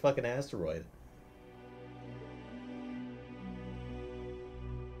inside a fucking asteroid.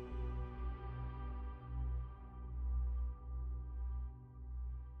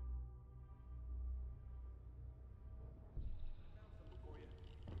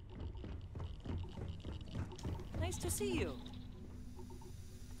 Nice to see you.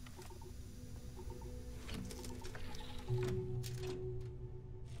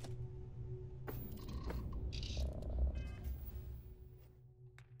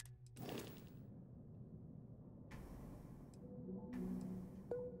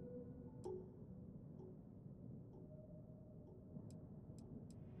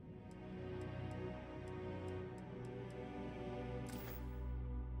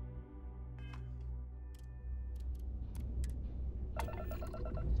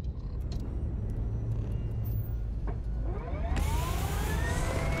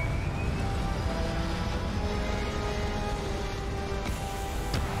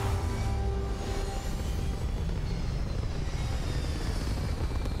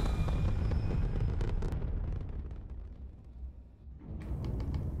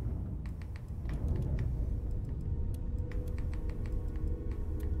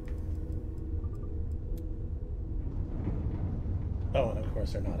 Oh, and of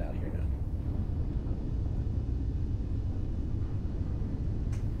course they're not out here now.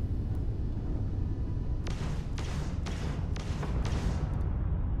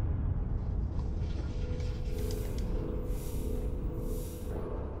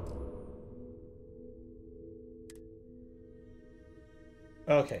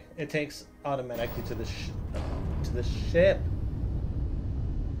 Okay, it takes automatically to the ship.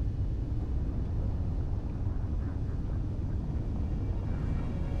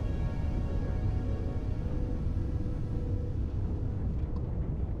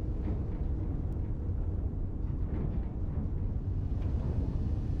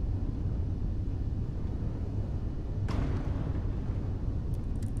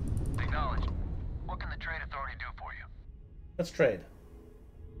 Acknowledge. What can the trade authority do for you? Let's trade.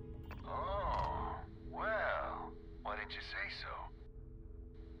 Oh, well, why didn't you say so?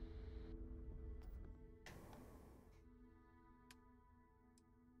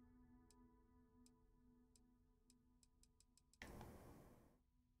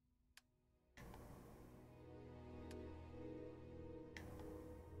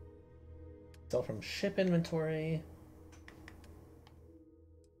 Sell from ship inventory.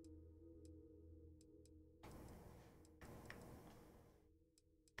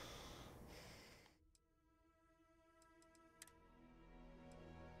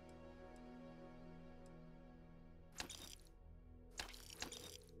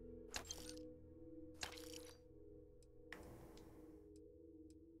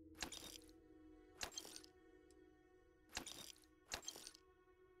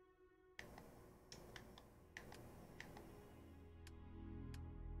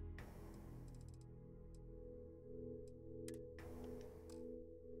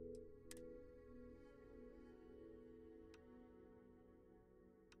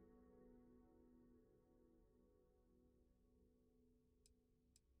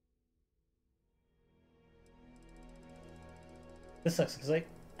 This sucks because like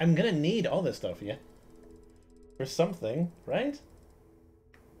I'm gonna need all this stuff, yeah, for something, right?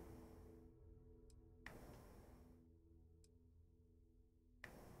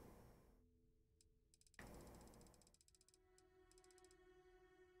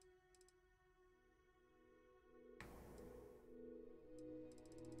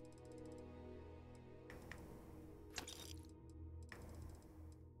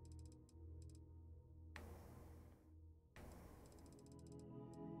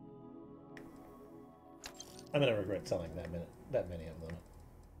 I'm gonna regret selling that many of them.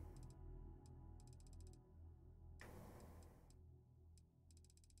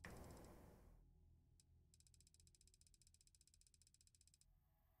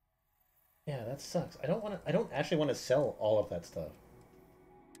 Yeah, that sucks. I don't actually want to sell all of that stuff.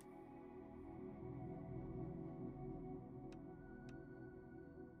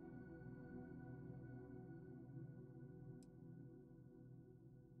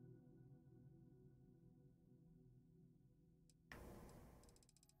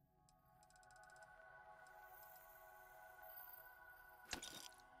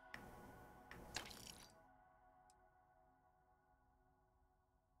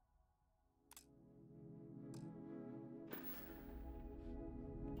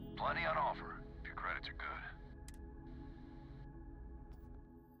 Plenty on offer, if your credits are good.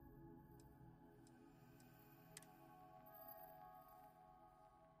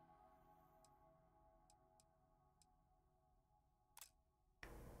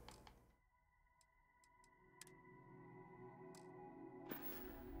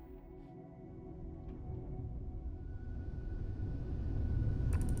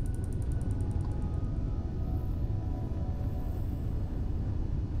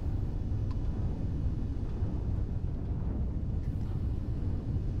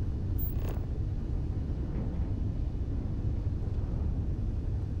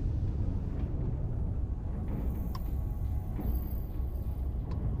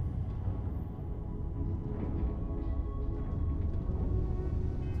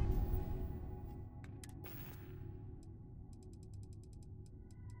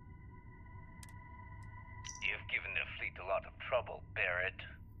 You've given the fleet a lot of trouble, Barrett.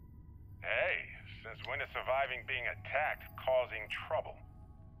 Hey, since when is surviving being attacked causing trouble?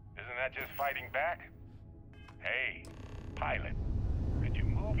 Isn't that just fighting back? Hey, pilot, could you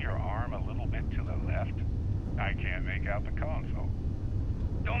move your arm a little bit to the left? I can't make out the console.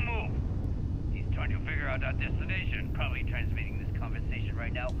 Don't move! He's trying to figure out our destination, probably transmitting this conversation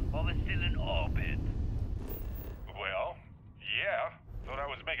right now while we're still in orbit. Well, yeah, thought I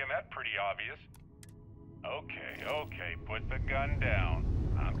was making that pretty obvious. Okay, put the gun down.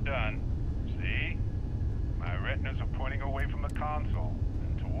 I'm done. See? My retinas are pointing away from the console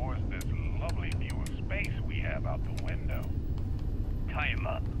and towards this lovely view of space we have out the window. Tie him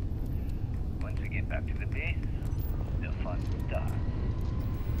up. Once we get back to the base, the fun starts.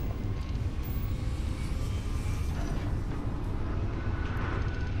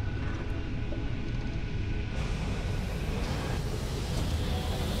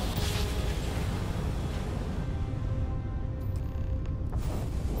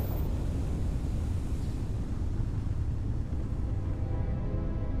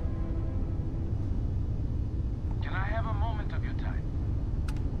 Can I have a moment of your time?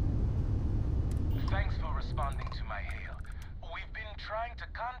 Thanks for responding to my hail. We've been trying to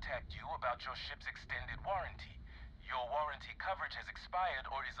contact you about your ship's extended warranty. Your warranty coverage has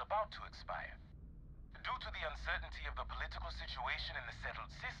expired or is about to expire. Due to the uncertainty of the political situation in the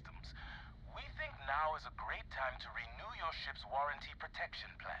settled systems, we think now is a great time to renew your ship's warranty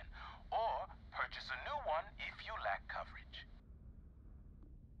protection plan, or purchase a new one if you lack coverage.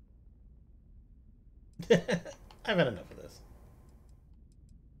 I've had enough of this.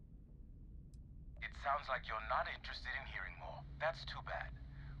 It sounds like you're not interested in hearing more. That's too bad.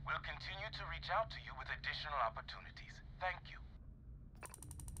 We'll continue to reach out to you with additional opportunities. Thank you.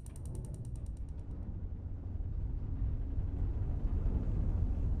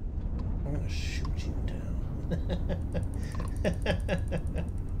 I'm gonna shoot you down.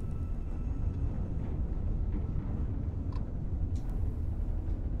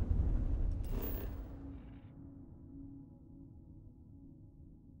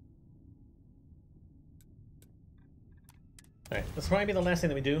 Alright, this might be the last thing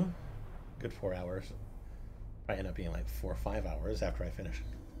that we do. Good 4 hours. Probably end up being like 4 or 5 hours after I finish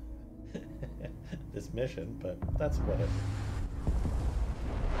this mission, but that's whatever.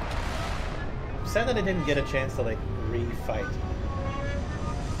 I'm sad that I didn't get a chance to like re-fight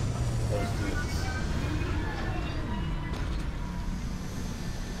those dudes.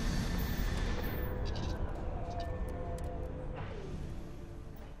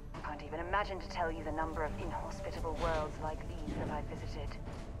 I can't even imagine to tell you the number of inhospitable worlds like these that I've visited.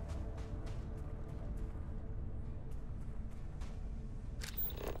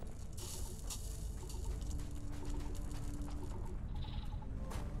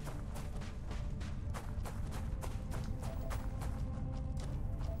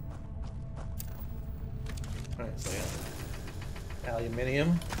 Alright, so yeah.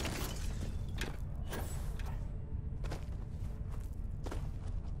 Aluminium.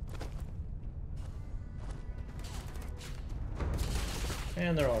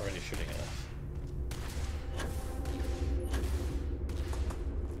 And they're already shooting at us.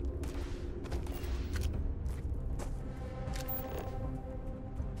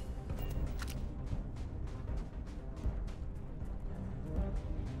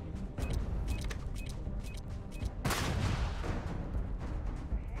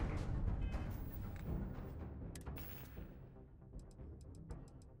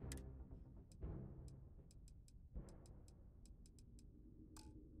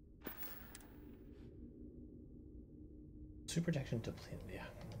 Super protection depleted. Yeah,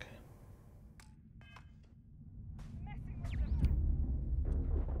 okay.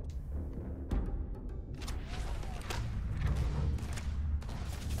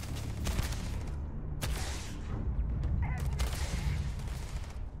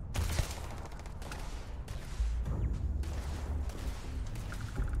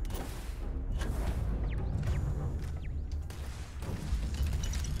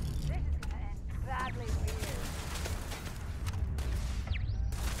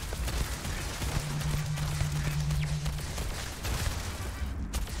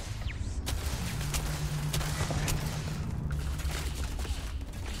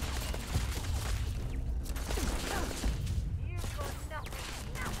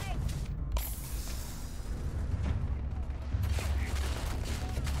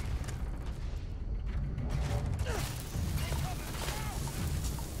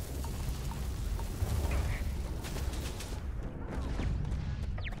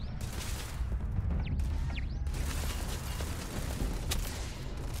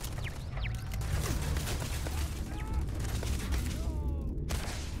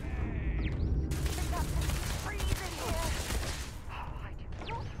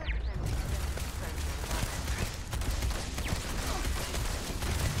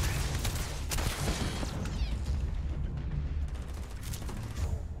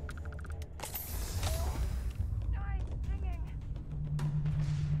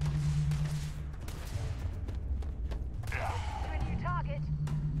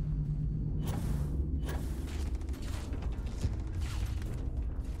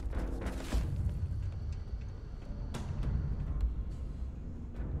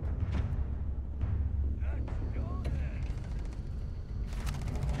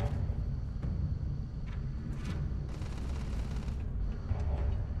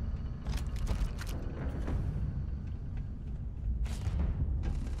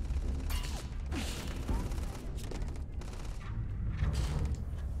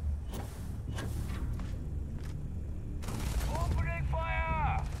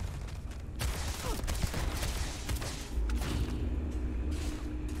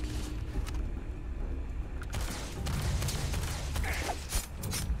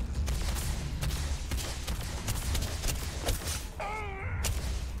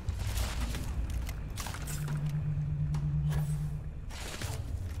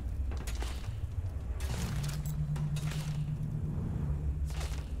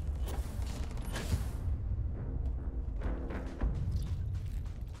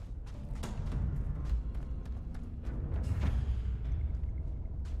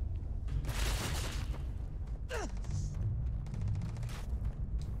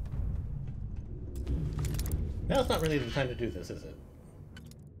 Now it's not really the time to do this, is it?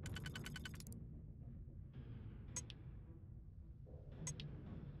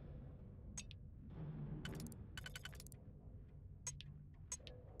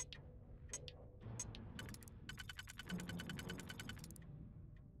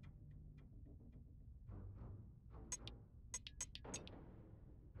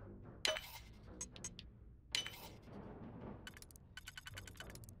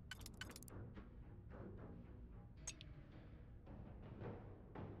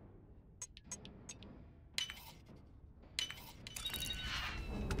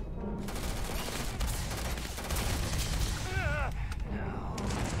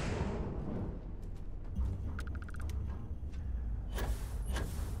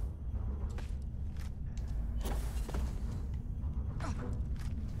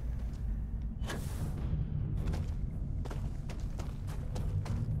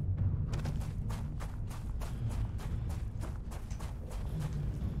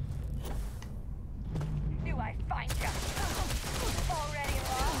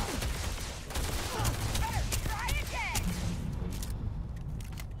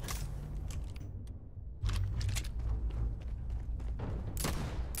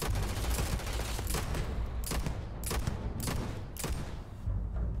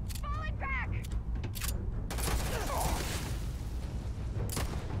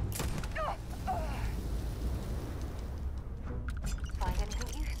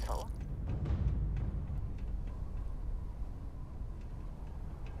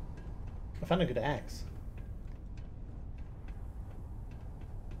 found a good axe.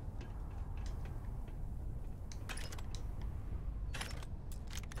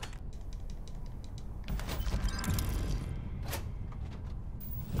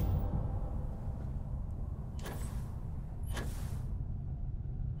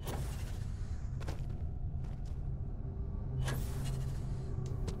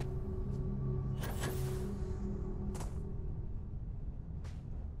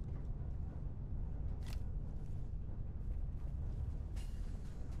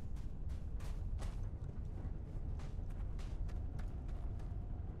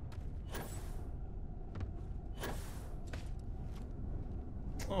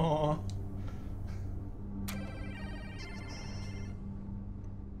 Aww.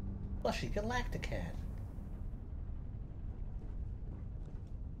 Plushy Galacticat.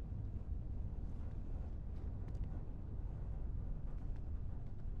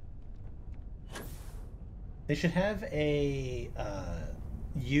 They should have a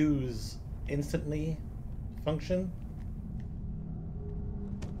use instantly function,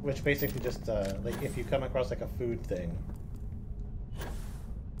 which basically just like if you come across like a food thing,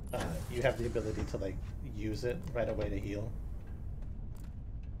 you have the ability to like use it right away to heal.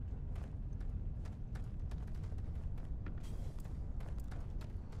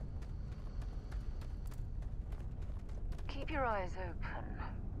 Keep your eyes open.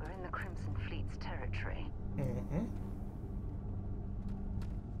 We're in the Crimson Fleet's territory. Mm-hmm.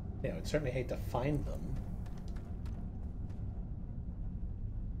 Yeah, I'd certainly hate to find them.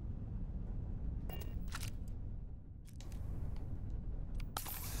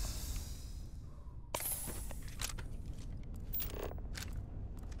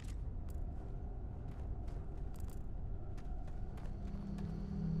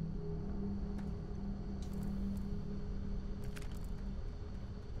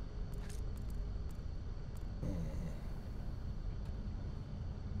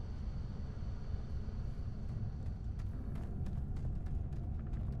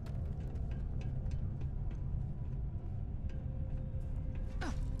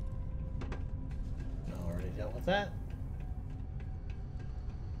 With that.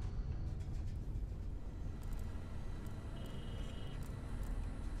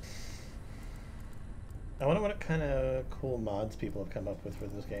 I wonder what kind of cool mods people have come up with for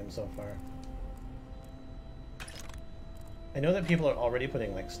this game so far. I know that people are already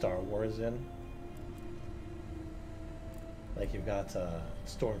putting like Star Wars in. Like you've got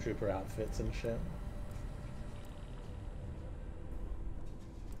stormtrooper outfits and shit.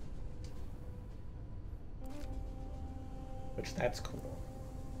 Which that's cool.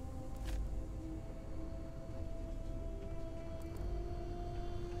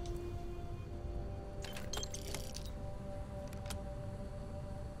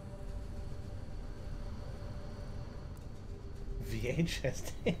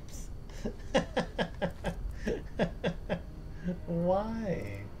 VHS tapes?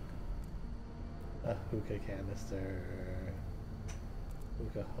 Why? A hookah canister.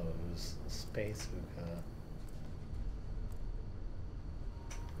 Hookah hose. Space hookah.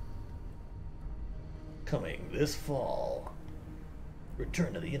 Coming this fall.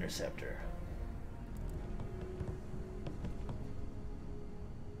 Return to the Interceptor.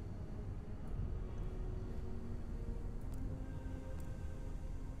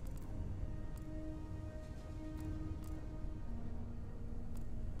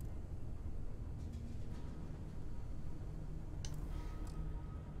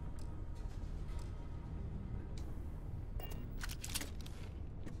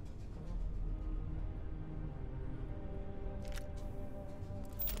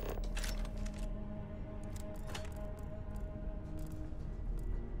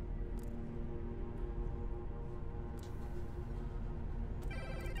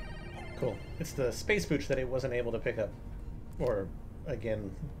 Cool. It's the space booch that it wasn't able to pick up, or again,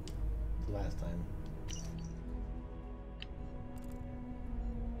 the last time.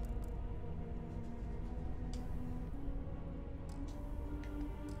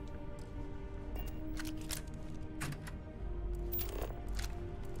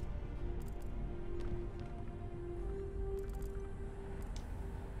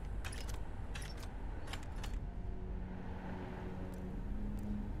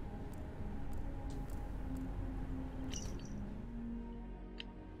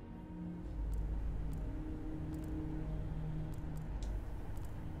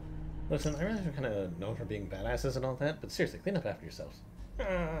 Listen, I realize you're kind of known for being badasses and all that, but seriously, clean up after yourselves.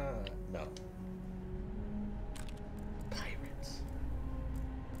 No. Pirates.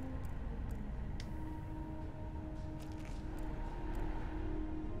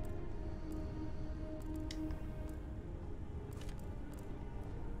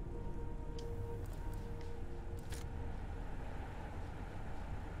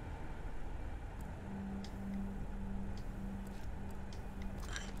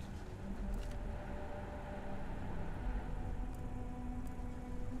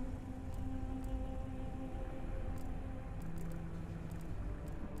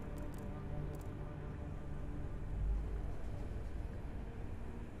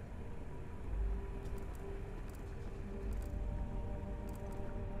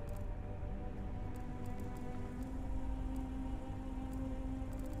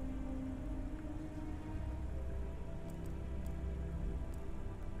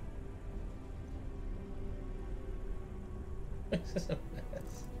 This is a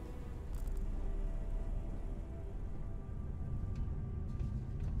mess.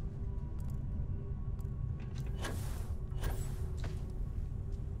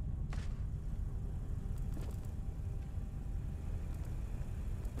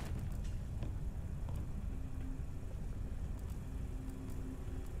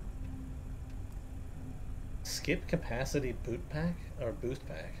 Skip capacity boot pack or boost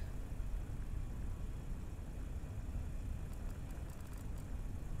pack?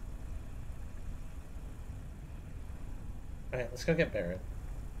 Alright, let's go get Barrett.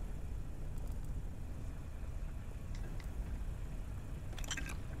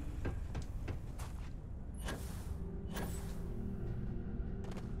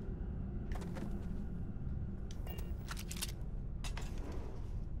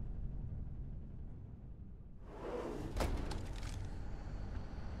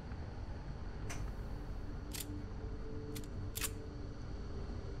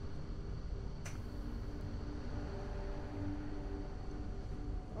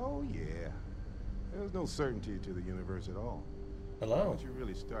 Oh, yeah. There's no certainty to the universe at all. Hello. Once you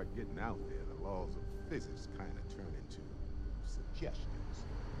really start getting out there, the laws of physics kind of turn into suggestions.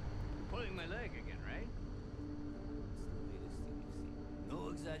 Pulling my leg again, right? It's the latest thing you've seen. No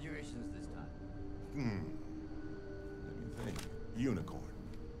exaggerations this time. Let me think. Unicorn.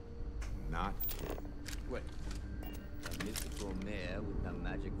 Not king. What? The mythical mare with the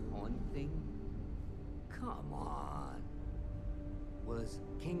magic horn thing? Come on. Was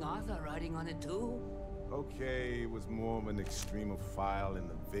King Arthur riding on it too? Okay, it was more of an extremophile in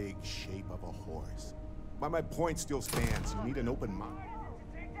the vague shape of a horse. But my point still stands. You need an open mind.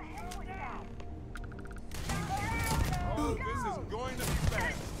 Oh, this is going to be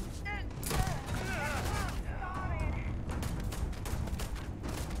bad.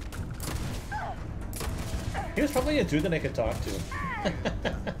 He was probably a dude that I could talk to.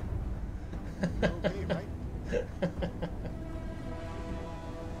 Okay, right?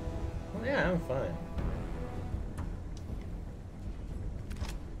 Well, yeah, I'm fine.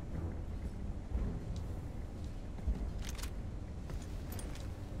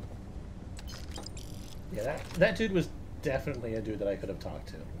 Yeah, that dude was definitely a dude that I could have talked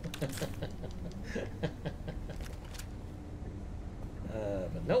to.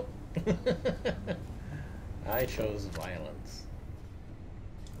 But nope. I chose violence.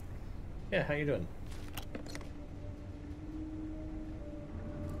 Yeah, how you doing?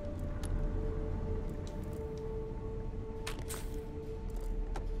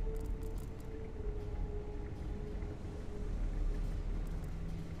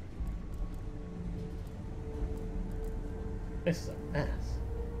 This is a mess.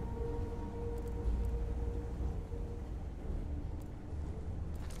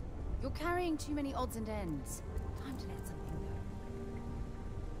 You're carrying too many odds and ends. Time to let something go.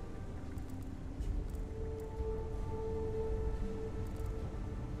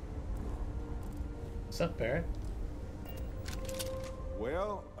 What's up, Barrett?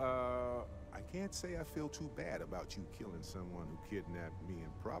 Well, I can't say I feel too bad about you killing someone who kidnapped me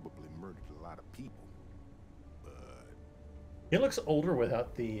and probably murdered a lot of people. But He looks older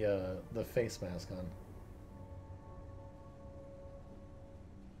without the face mask on.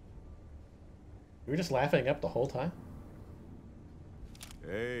 You were just laughing up the whole time?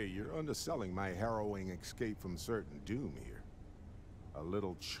 hey, you're underselling my harrowing escape from certain doom here. A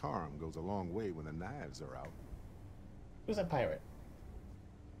little charm goes a long way when the knives are out. Who's that pirate?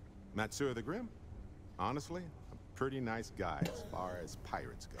 Matsura the Grim? Honestly, a pretty nice guy as far as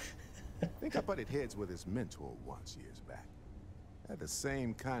pirates go. I think I butted heads with his mentor once years back. Had the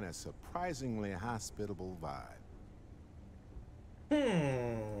same kind of surprisingly hospitable vibe.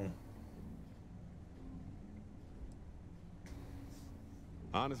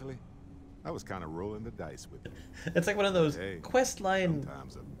 Honestly, I was kind of rolling the dice with it. It's like one of those hey, quest line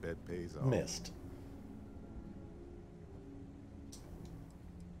sometimes a bet pays off. missed.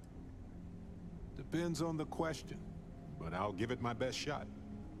 Depends on the question, but I'll give it my best shot.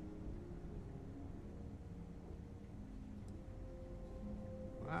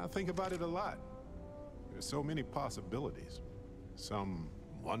 I think about it a lot. There's so many possibilities. Some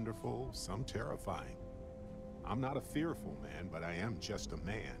wonderful, some terrifying. I'm not a fearful man, but I am just a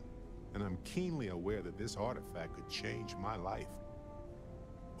man. And I'm keenly aware that this artifact could change my life.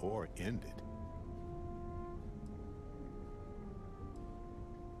 Or end it.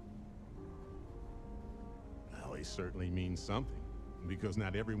 Well, it certainly means something. Because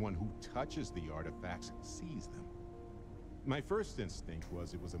not everyone who touches the artifacts sees them. My first instinct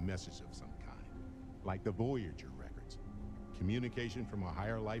was it was a message of some kind. Like the Voyager records. Communication from a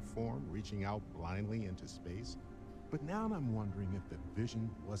higher life form reaching out blindly into space. But now I'm wondering if the vision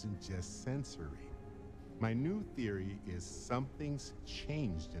wasn't just sensory. My new theory is something's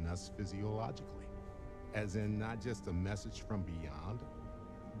changed in us physiologically. As in, not just a message from beyond,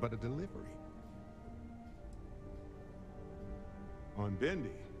 but a delivery. On Bendy?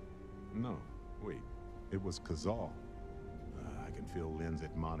 No, wait. It was Kazal. I can feel Lynn's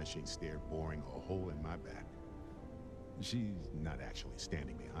admonishing stare boring a hole in my back. She's not actually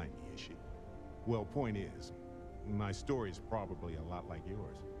standing behind me, is she? Well, point is, my story's probably a lot like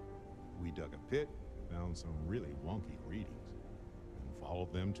yours. We dug a pit, found some really wonky readings, and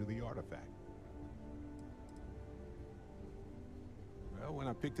followed them to the artifact. Well, when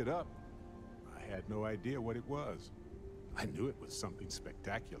I picked it up, I had no idea what it was. I knew it was something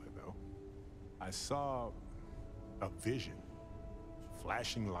spectacular, though. I saw a vision.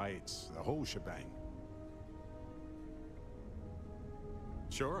 Flashing lights, the whole shebang.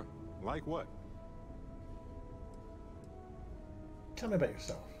 Sure. Like what? Tell me about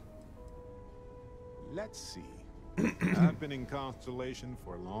yourself. Let's see. I've been in Constellation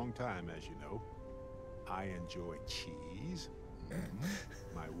for a long time, as you know. I enjoy cheese,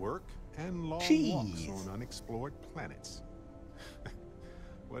 my work, and long walks on unexplored planets.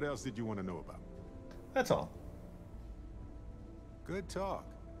 What else did you want to know about? That's all. Good talk.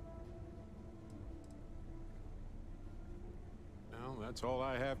 Well, that's all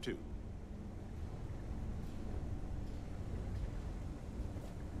I have too.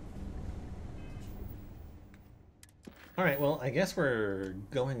 All right, well, I guess we're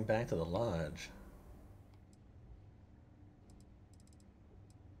going back to the lodge.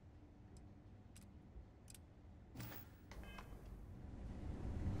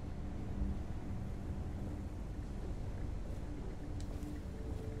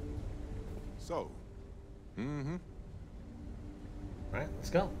 So, all right, let's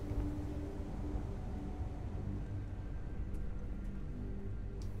go.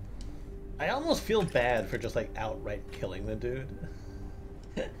 I almost feel bad for just like outright killing the dude.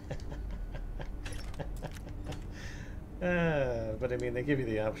 But I mean, they give you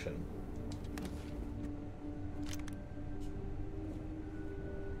the option.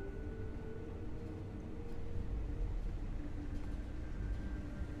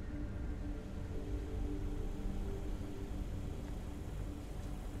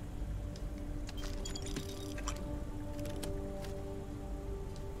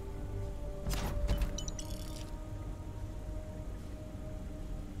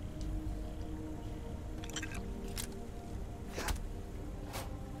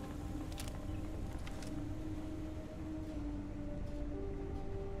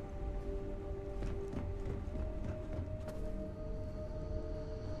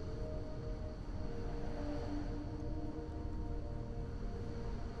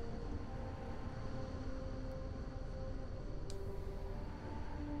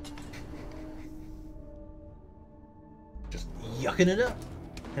 Yucking it up,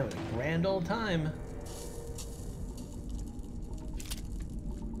 having a grand old time.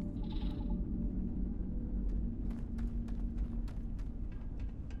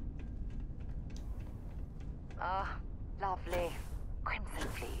 Ah, lovely. Crimson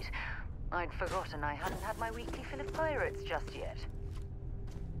Fleet. I'd forgotten I hadn't had my weekly fill of pirates just yet.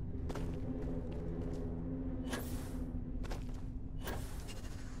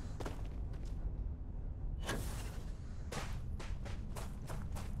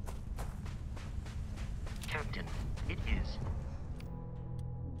 Captain, it is.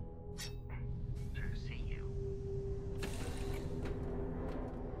 To see you.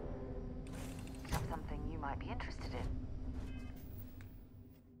 Something you might be interested in.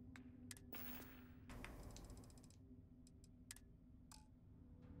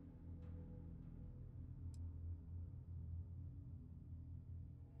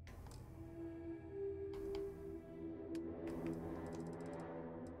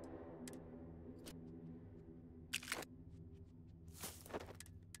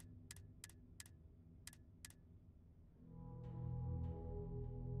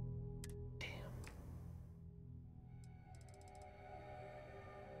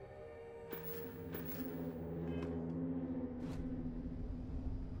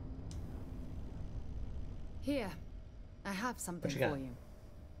 Here, I have something What you got? for you.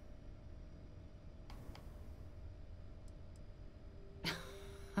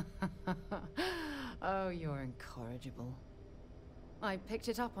 Oh, you're incorrigible. I picked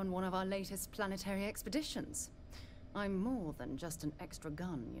it up on one of our latest planetary expeditions. I'm more than just an extra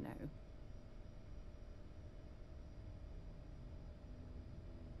gun, you know.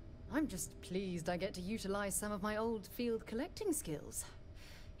 I'm just pleased I get to utilize some of my old field collecting skills.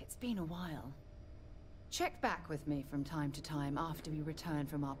 It's been a while. Check back with me from time to time after we return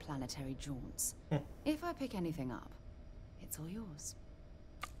from our planetary jaunts. If I pick anything up, it's all yours.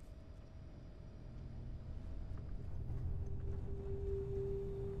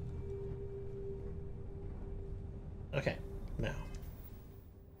 Okay, now.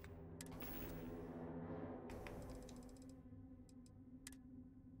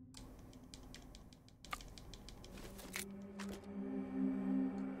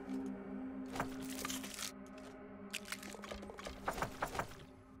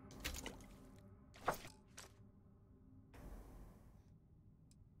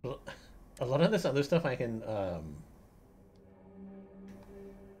 A lot of this other stuff I can,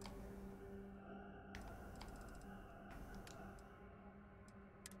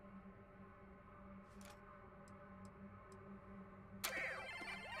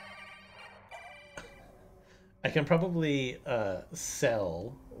 I can probably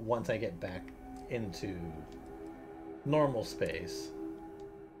sell once I get back into normal space.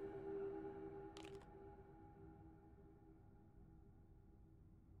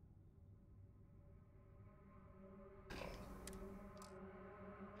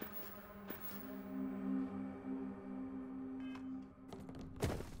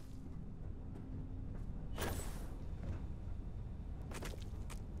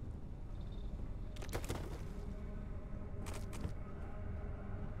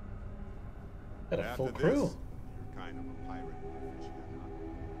 Got a full crew. You're kind of a pirate aficionado.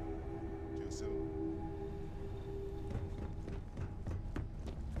 Too soon.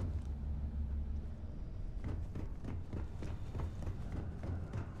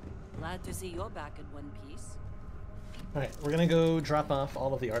 Glad to see you're back in one piece. Alright, we're gonna go drop off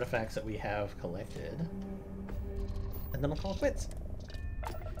all of the artifacts that we have collected. And then we'll call it quits.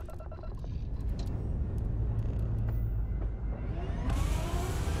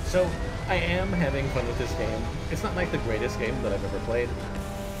 So, I am having fun with this game. It's not like the greatest game that I've ever played.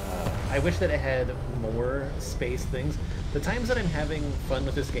 I wish that it had more space things. The times that I'm having fun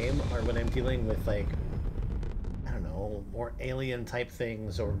with this game are when I'm dealing with, like, I don't know, more alien type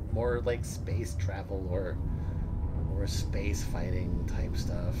things, or more like space travel, or space fighting type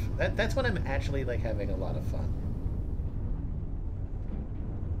stuff. That's when I'm actually like having a lot of fun.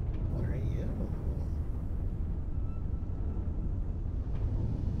 What are you?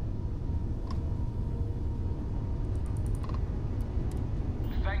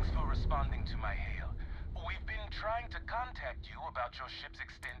 Thanks for responding to my hail. We've been trying to contact you about your ship's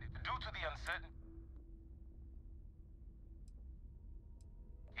extended due to the uncertainty.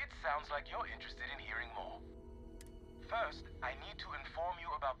 It sounds like you're interested in hearing more. First, I need to inform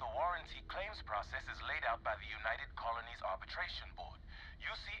you about the warranty claims process as laid out by the United Colonies Arbitration Board.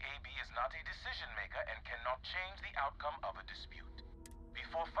 UCAB is not a decision maker and cannot change the outcome of a dispute.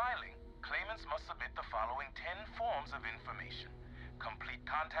 Before filing, claimants must submit the following 10 forms of information. Complete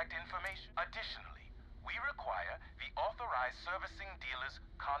contact information. Additionally, we require the authorized servicing dealer's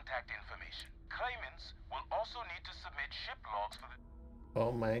contact information. Claimants will also need to submit ship logs for the...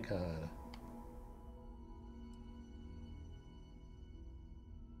 Oh my god.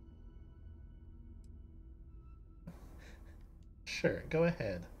 Sure, go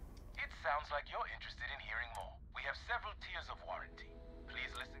ahead. It sounds like you're interested in hearing more. We have several tiers of warranty. Please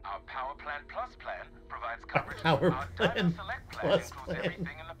listen. Our Power Plant Plus plan provides coverage. Our Our Diamond Select plan includes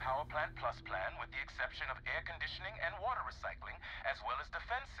everything in the Power Plant Plus plan with the exception of air conditioning and water recycling, as well as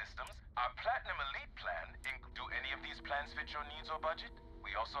defense systems. Our Platinum Elite plan, do any of these plans fit your needs or budget?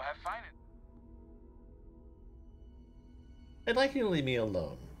 We also have finance. I'd like you to leave me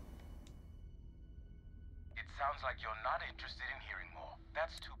alone. It sounds like you're not interested in hearing more.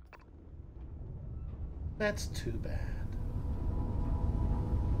 That's too... That's too bad.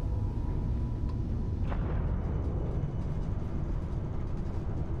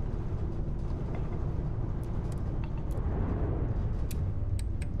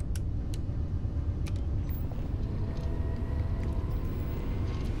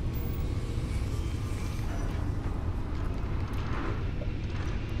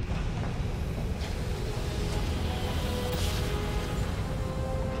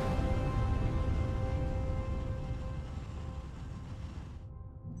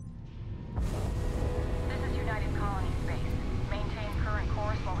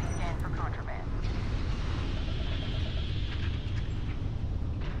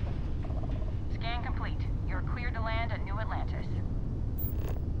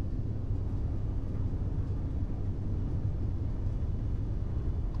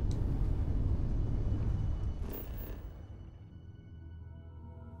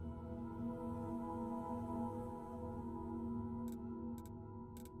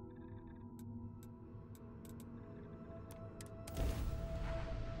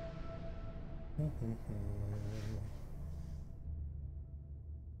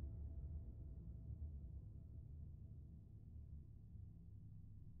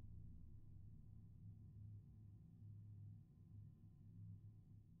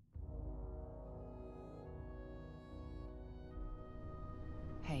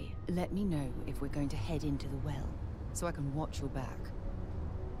 Hey, let me know if we're going to head into the well, so I can watch your back.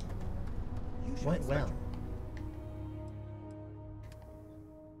 What well?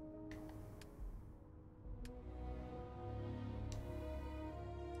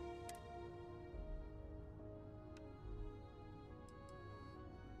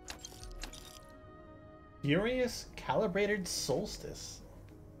 Furious Calibrated Solstice.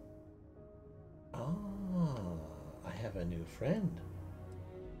 Ah, I have a new friend.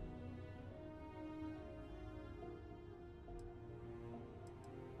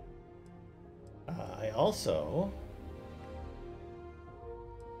 I also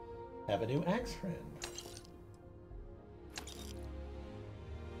have a new axe friend.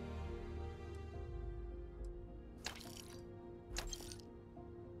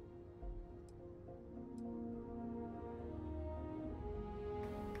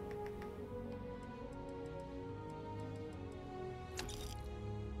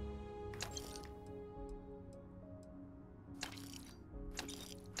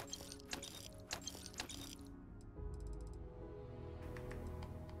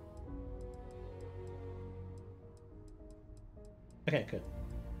 Okay, good.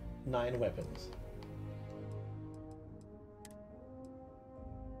 9 weapons.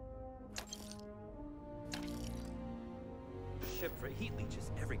 Ship for heat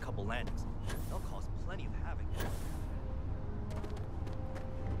leeches every couple landings. They'll cause plenty of havoc.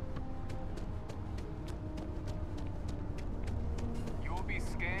 You will be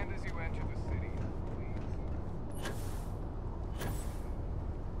scanned as you enter the city.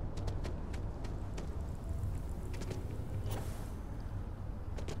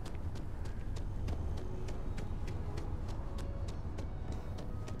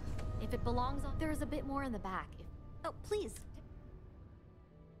 If it belongs on, there is a bit more in the back. Oh, please.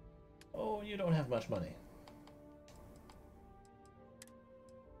 Oh, you don't have much money.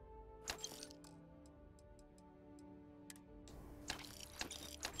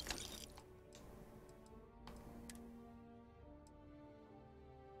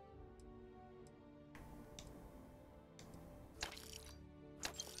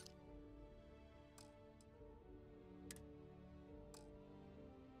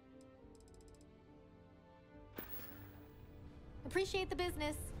 Appreciate the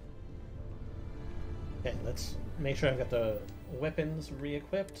business. Okay, let's make sure I've got the weapons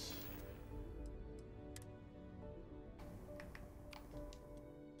re-equipped.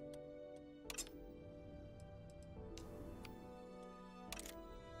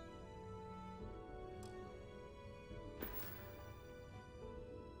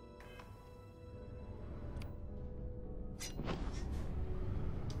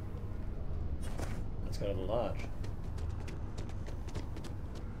 Let's go to the lodge.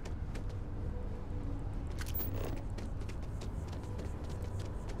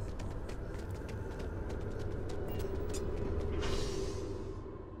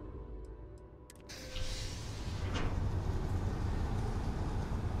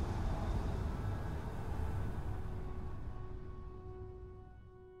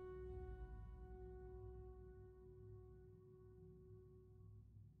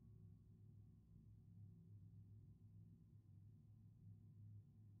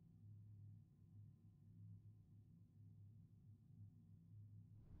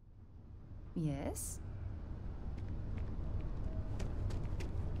 Yes?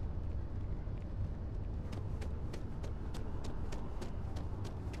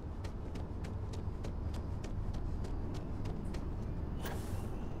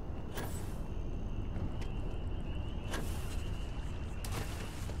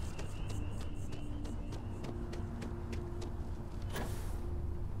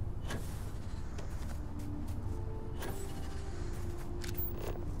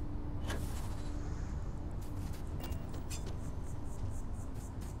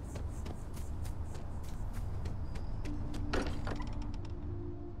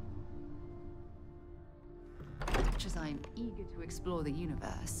 As I'm eager to explore the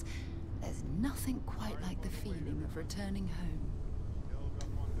universe, there's nothing quite like the feeling of returning home.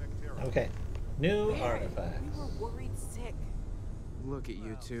 Okay, new Barrett, artifacts. We were worried sick. Look at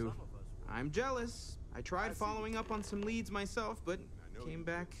you two. I'm jealous. I tried following up on some leads myself, but came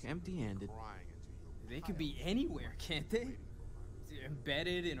back empty-handed. They could be anywhere, can't they?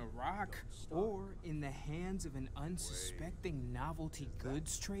 Embedded in a rock, or in the hands of an unsuspecting novelty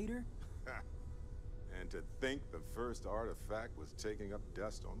goods trader? to think the first artifact was taking up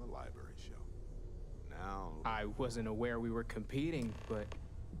dust on the library shelf. Now... I wasn't aware we were competing, but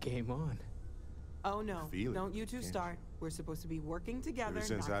game on. Oh no, Feel it, don't you two can't start. We're supposed to be working together, Ever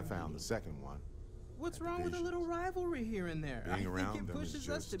since not I found the competing. second one, What's wrong with a little rivalry here and there? Being I around think it them is pushes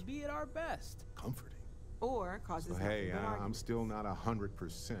us to just be at our best. comforting. Or causes So, nothing hey, but I'm arguments. still not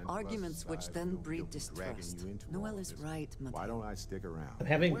 100%. Arguments plus which I then feel breed guilty dragging distrust. you into all Noel of is this. right, Why Mateo. don't I stick around? I'm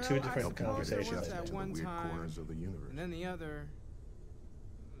having Well, two I different suppose there conversations. was that to the one weird time, corners of the universe. and then the other.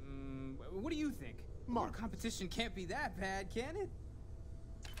 What do you think? More competition can't be that bad, can it?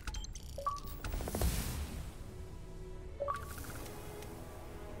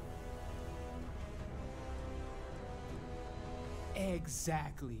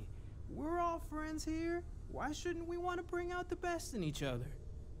 Exactly. We're all friends here. Why shouldn't we want to bring out the best in each other?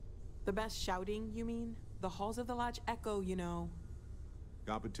 The best shouting, you mean? The halls of the lodge echo, you know.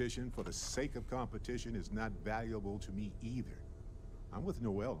 Competition for the sake of competition is not valuable to me either. I'm with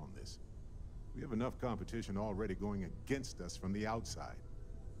Noel on this. We have enough competition already going against us from the outside.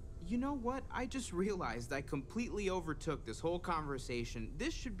 You know what? I just realized I completely overtook this whole conversation.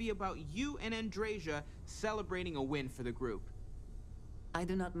 This should be about you and Andrasia celebrating a win for the group. I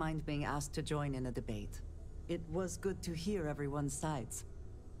do not mind being asked to join in a debate. It was good to hear everyone's sides.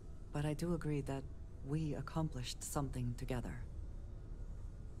 But I do agree that we accomplished something together.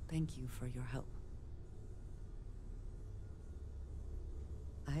 Thank you for your help.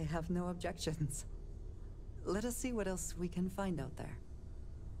 I have no objections. Let us see what else we can find out there.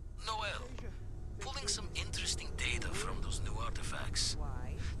 Noel, pulling some interesting data from those new artifacts.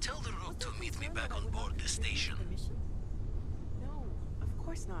 Why? Tell the Rook to meet me back on board the station. No, of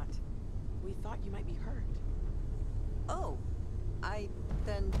course not. We thought you might be hurt. Oh,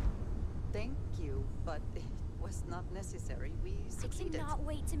 then thank you, but it was not necessary. We I succeeded. cannot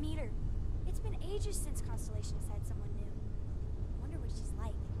wait to meet her. It's been ages since Constellation has had someone new. Wonder what she's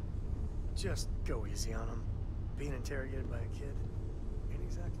like. Just go easy on him. Being interrogated by a kid ain't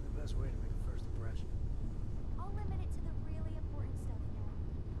exactly the best way to make a first impression. I'll limit it to the really important stuff now.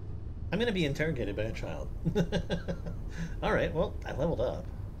 I'm gonna be interrogated by a child. Alright, well, I leveled up.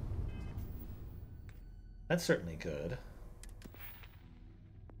 That's certainly good.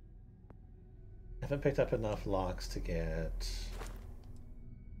 I haven't picked up enough locks to get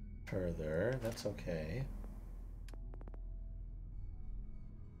further. That's okay.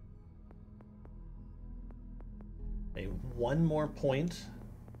 One more point.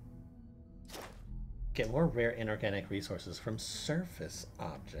 Get more rare inorganic resources from surface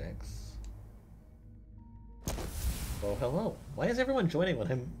objects. Oh, hello. Why is everyone joining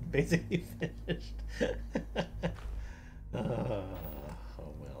when I'm basically finished? Oh,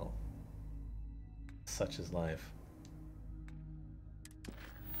 well. Such is life.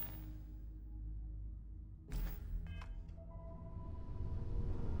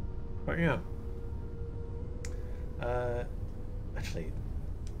 But yeah. Actually,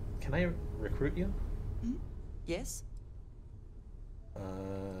 can I recruit you? Yes? I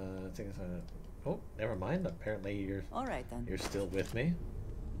think it's oh, never mind. Apparently you're... All right, then. You're still with me?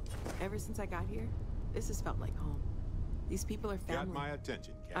 Ever since I got here, this has felt like home. These people are family. Got my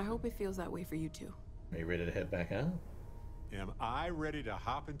attention, Captain. I hope it feels that way for you too. Are you ready to head back out? Am I ready to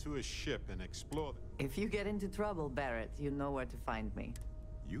hop into a ship and explore? If you get into trouble, Barrett, you know where to find me.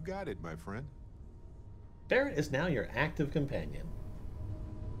 You got it, my friend. Barrett is now your active companion.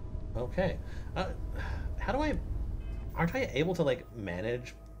 Okay. How do I... Aren't I able to, like,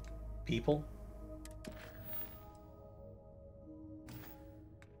 manage people?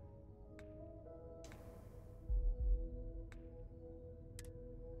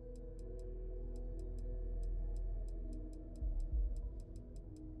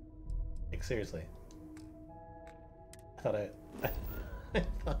 Like, seriously. I thought I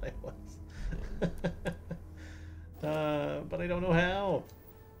thought I was. But I don't know how.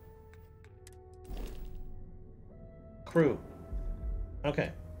 Crew.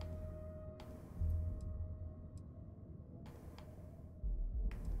 Okay.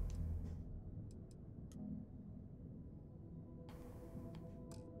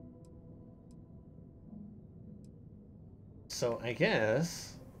 So I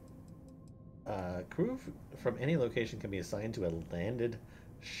guess crew from any location can be assigned to a landed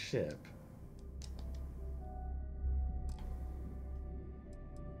ship.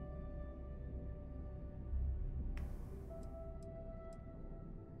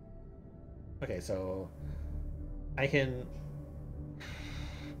 Okay, so I can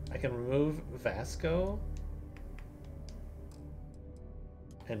remove Vasco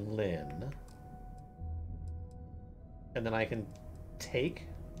and Lynn, and then I can take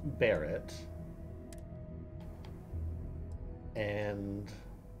Barrett And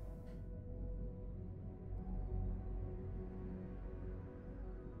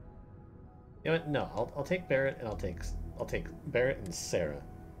you know what? No, I'll take Barrett, and I'll take Barrett and Sarah.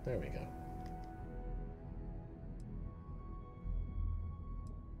 There we go.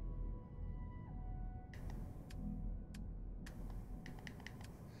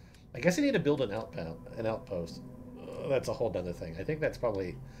 I guess I need to build an outpost. That's a whole other thing. I think that's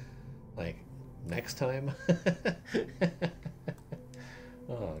probably like next time.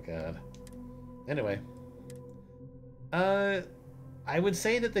 Oh god. Anyway, I would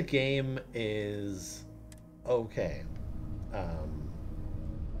say that the game is okay.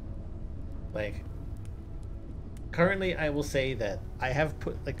 Like currently, I will say that I have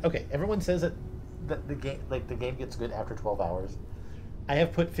put like okay. Everyone says that the game gets good after 12 hours. I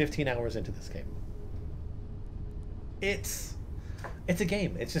have put 15 hours into this game. It's a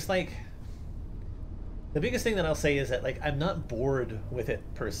game. It's just like the biggest thing that I'll say is that like I'm not bored with it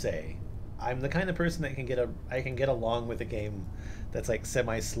per se. I'm the kind of person that I can get along with a game that's like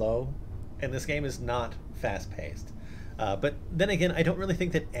semi-slow, and this game is not fast-paced. But then again, I don't really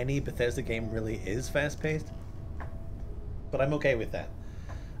think that any Bethesda game really is fast-paced. But I'm okay with that.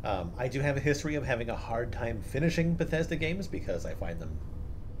 I do have a history of having a hard time finishing Bethesda games because I find them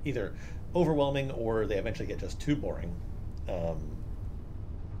either overwhelming or they eventually get just too boring.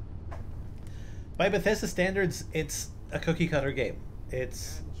 By Bethesda standards, it's a cookie-cutter game.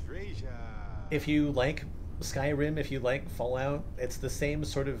 It's if you like Skyrim, if you like Fallout, it's the same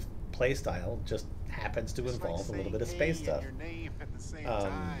sort of play style, just happens to involve a little bit of space stuff.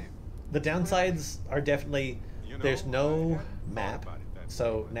 The downsides are definitely there's no map.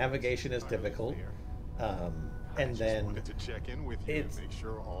 So navigation is difficult, and then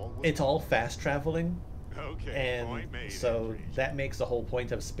it's all fast traveling, and so that makes the whole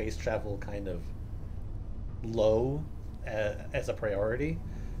point of space travel kind of low as a priority.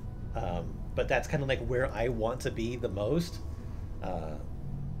 But that's kind of like where I want to be the most.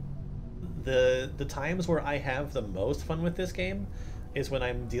 The times where I have the most fun with this game is when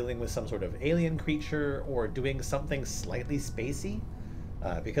I'm dealing with some sort of alien creature or doing something slightly spacey.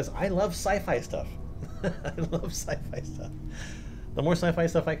 Because I love sci-fi stuff. I love sci-fi stuff. The more sci-fi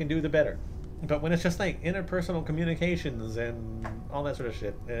stuff I can do, the better. But when it's just like interpersonal communications and all that sort of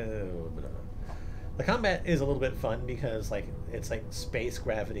shit, the combat is a little bit fun because like it's like space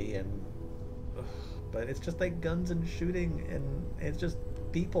gravity and, but it's just like guns and shooting and it's just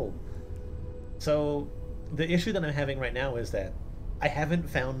people. So the issue that I'm having right now is that I haven't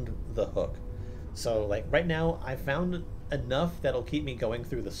found the hook. So like right now I found enough that'll keep me going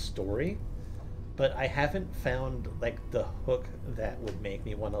through the story, but I haven't found like the hook that would make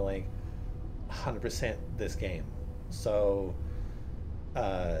me want to like 100% this game. So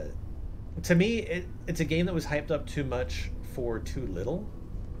to me it's a game that was hyped up too much for too little.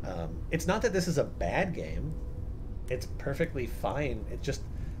 It's not that this is a bad game, it's perfectly fine. It just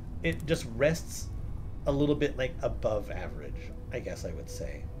rests a little bit like above average, I guess I would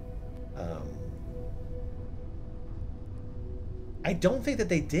say. I don't think that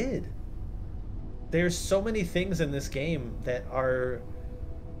they did. There's so many things in this game that are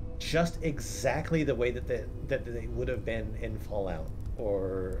just exactly the way that they would have been in Fallout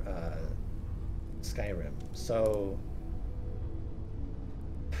or Skyrim. So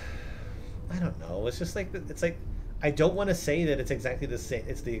I don't know. It's just like I don't want to say that it's exactly the same.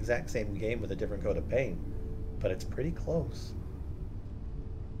 It's the exact same game with a different coat of paint, but it's pretty close.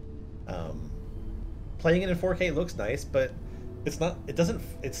 Playing it in 4K looks nice, but it's not.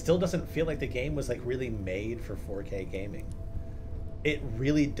 It still doesn't feel like the game was like really made for 4K gaming. It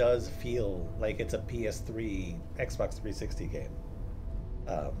really does feel like it's a PS3, Xbox 360 game.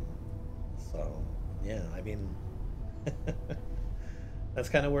 So yeah, I mean, that's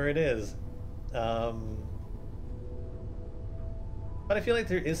kind of where it is. But I feel like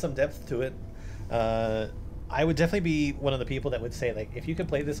there is some depth to it. I would definitely be one of the people that would say like, if you could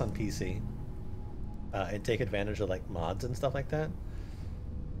play this on PC. And take advantage of like mods and stuff like that,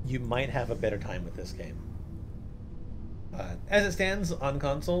 you might have a better time with this game. As it stands on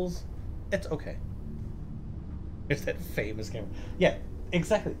consoles, it's okay. It's that famous camera. Yeah,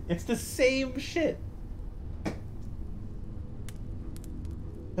 exactly. It's the same shit.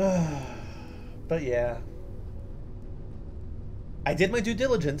 But yeah, I did my due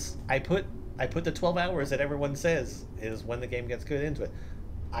diligence. I put the 12 hours that everyone says is when the game gets good into it.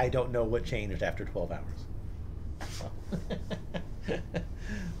 I don't know what changed after 12 hours. So.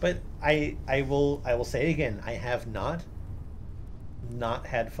 But I will say again, I have not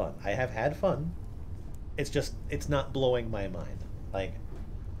had fun. I have had fun. It's not blowing my mind. Like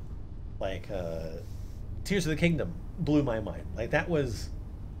Tears of the Kingdom blew my mind. Like that was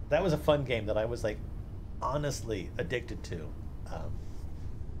a fun game that I was like honestly addicted to.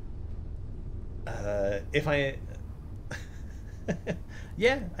 If I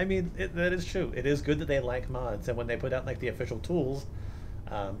yeah, I mean that is true. It is good that they like mods, and when they put out like the official tools,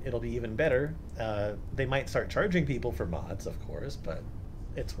 it'll be even better. They might start charging people for mods, of course, but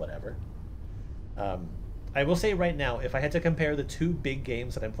it's whatever. I will say right now, if I had to compare the two big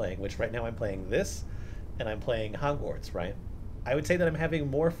games that I'm playing, which right now I'm playing this and I'm playing Hogwarts, right? I would say that I'm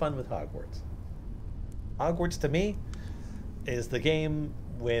having more fun with Hogwarts. Hogwarts to me is the game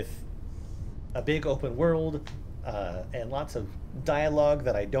with a big open world and lots of dialogue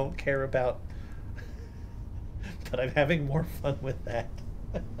that I don't care about, but I'm having more fun with that.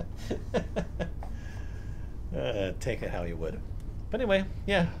 Take it how you would. But anyway,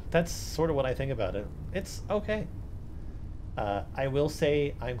 yeah, that's sort of what I think about it. It's okay. I will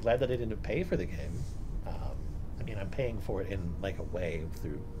say I'm glad that I didn't pay for the game. I mean, I'm paying for it in like a way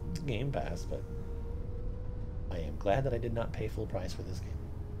through Game Pass, but I am glad that I did not pay full price for this game.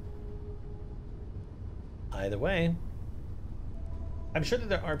 Either way, I'm sure that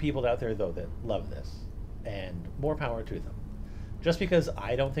there are people out there, though, that love this, and more power to them. Just because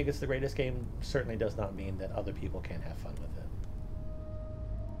I don't think it's the greatest game certainly does not mean that other people can't have fun with it.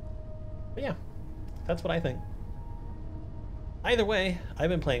 But yeah, that's what I think. Either way, I've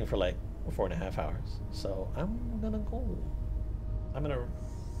been playing for like 4.5 hours, so I'm gonna go. I'm gonna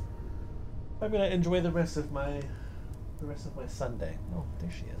enjoy the rest of my Sunday. Oh,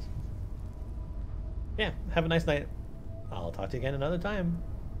 there she is. Yeah, have a nice night. I'll talk to you again another time.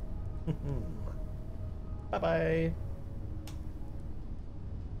 Bye bye.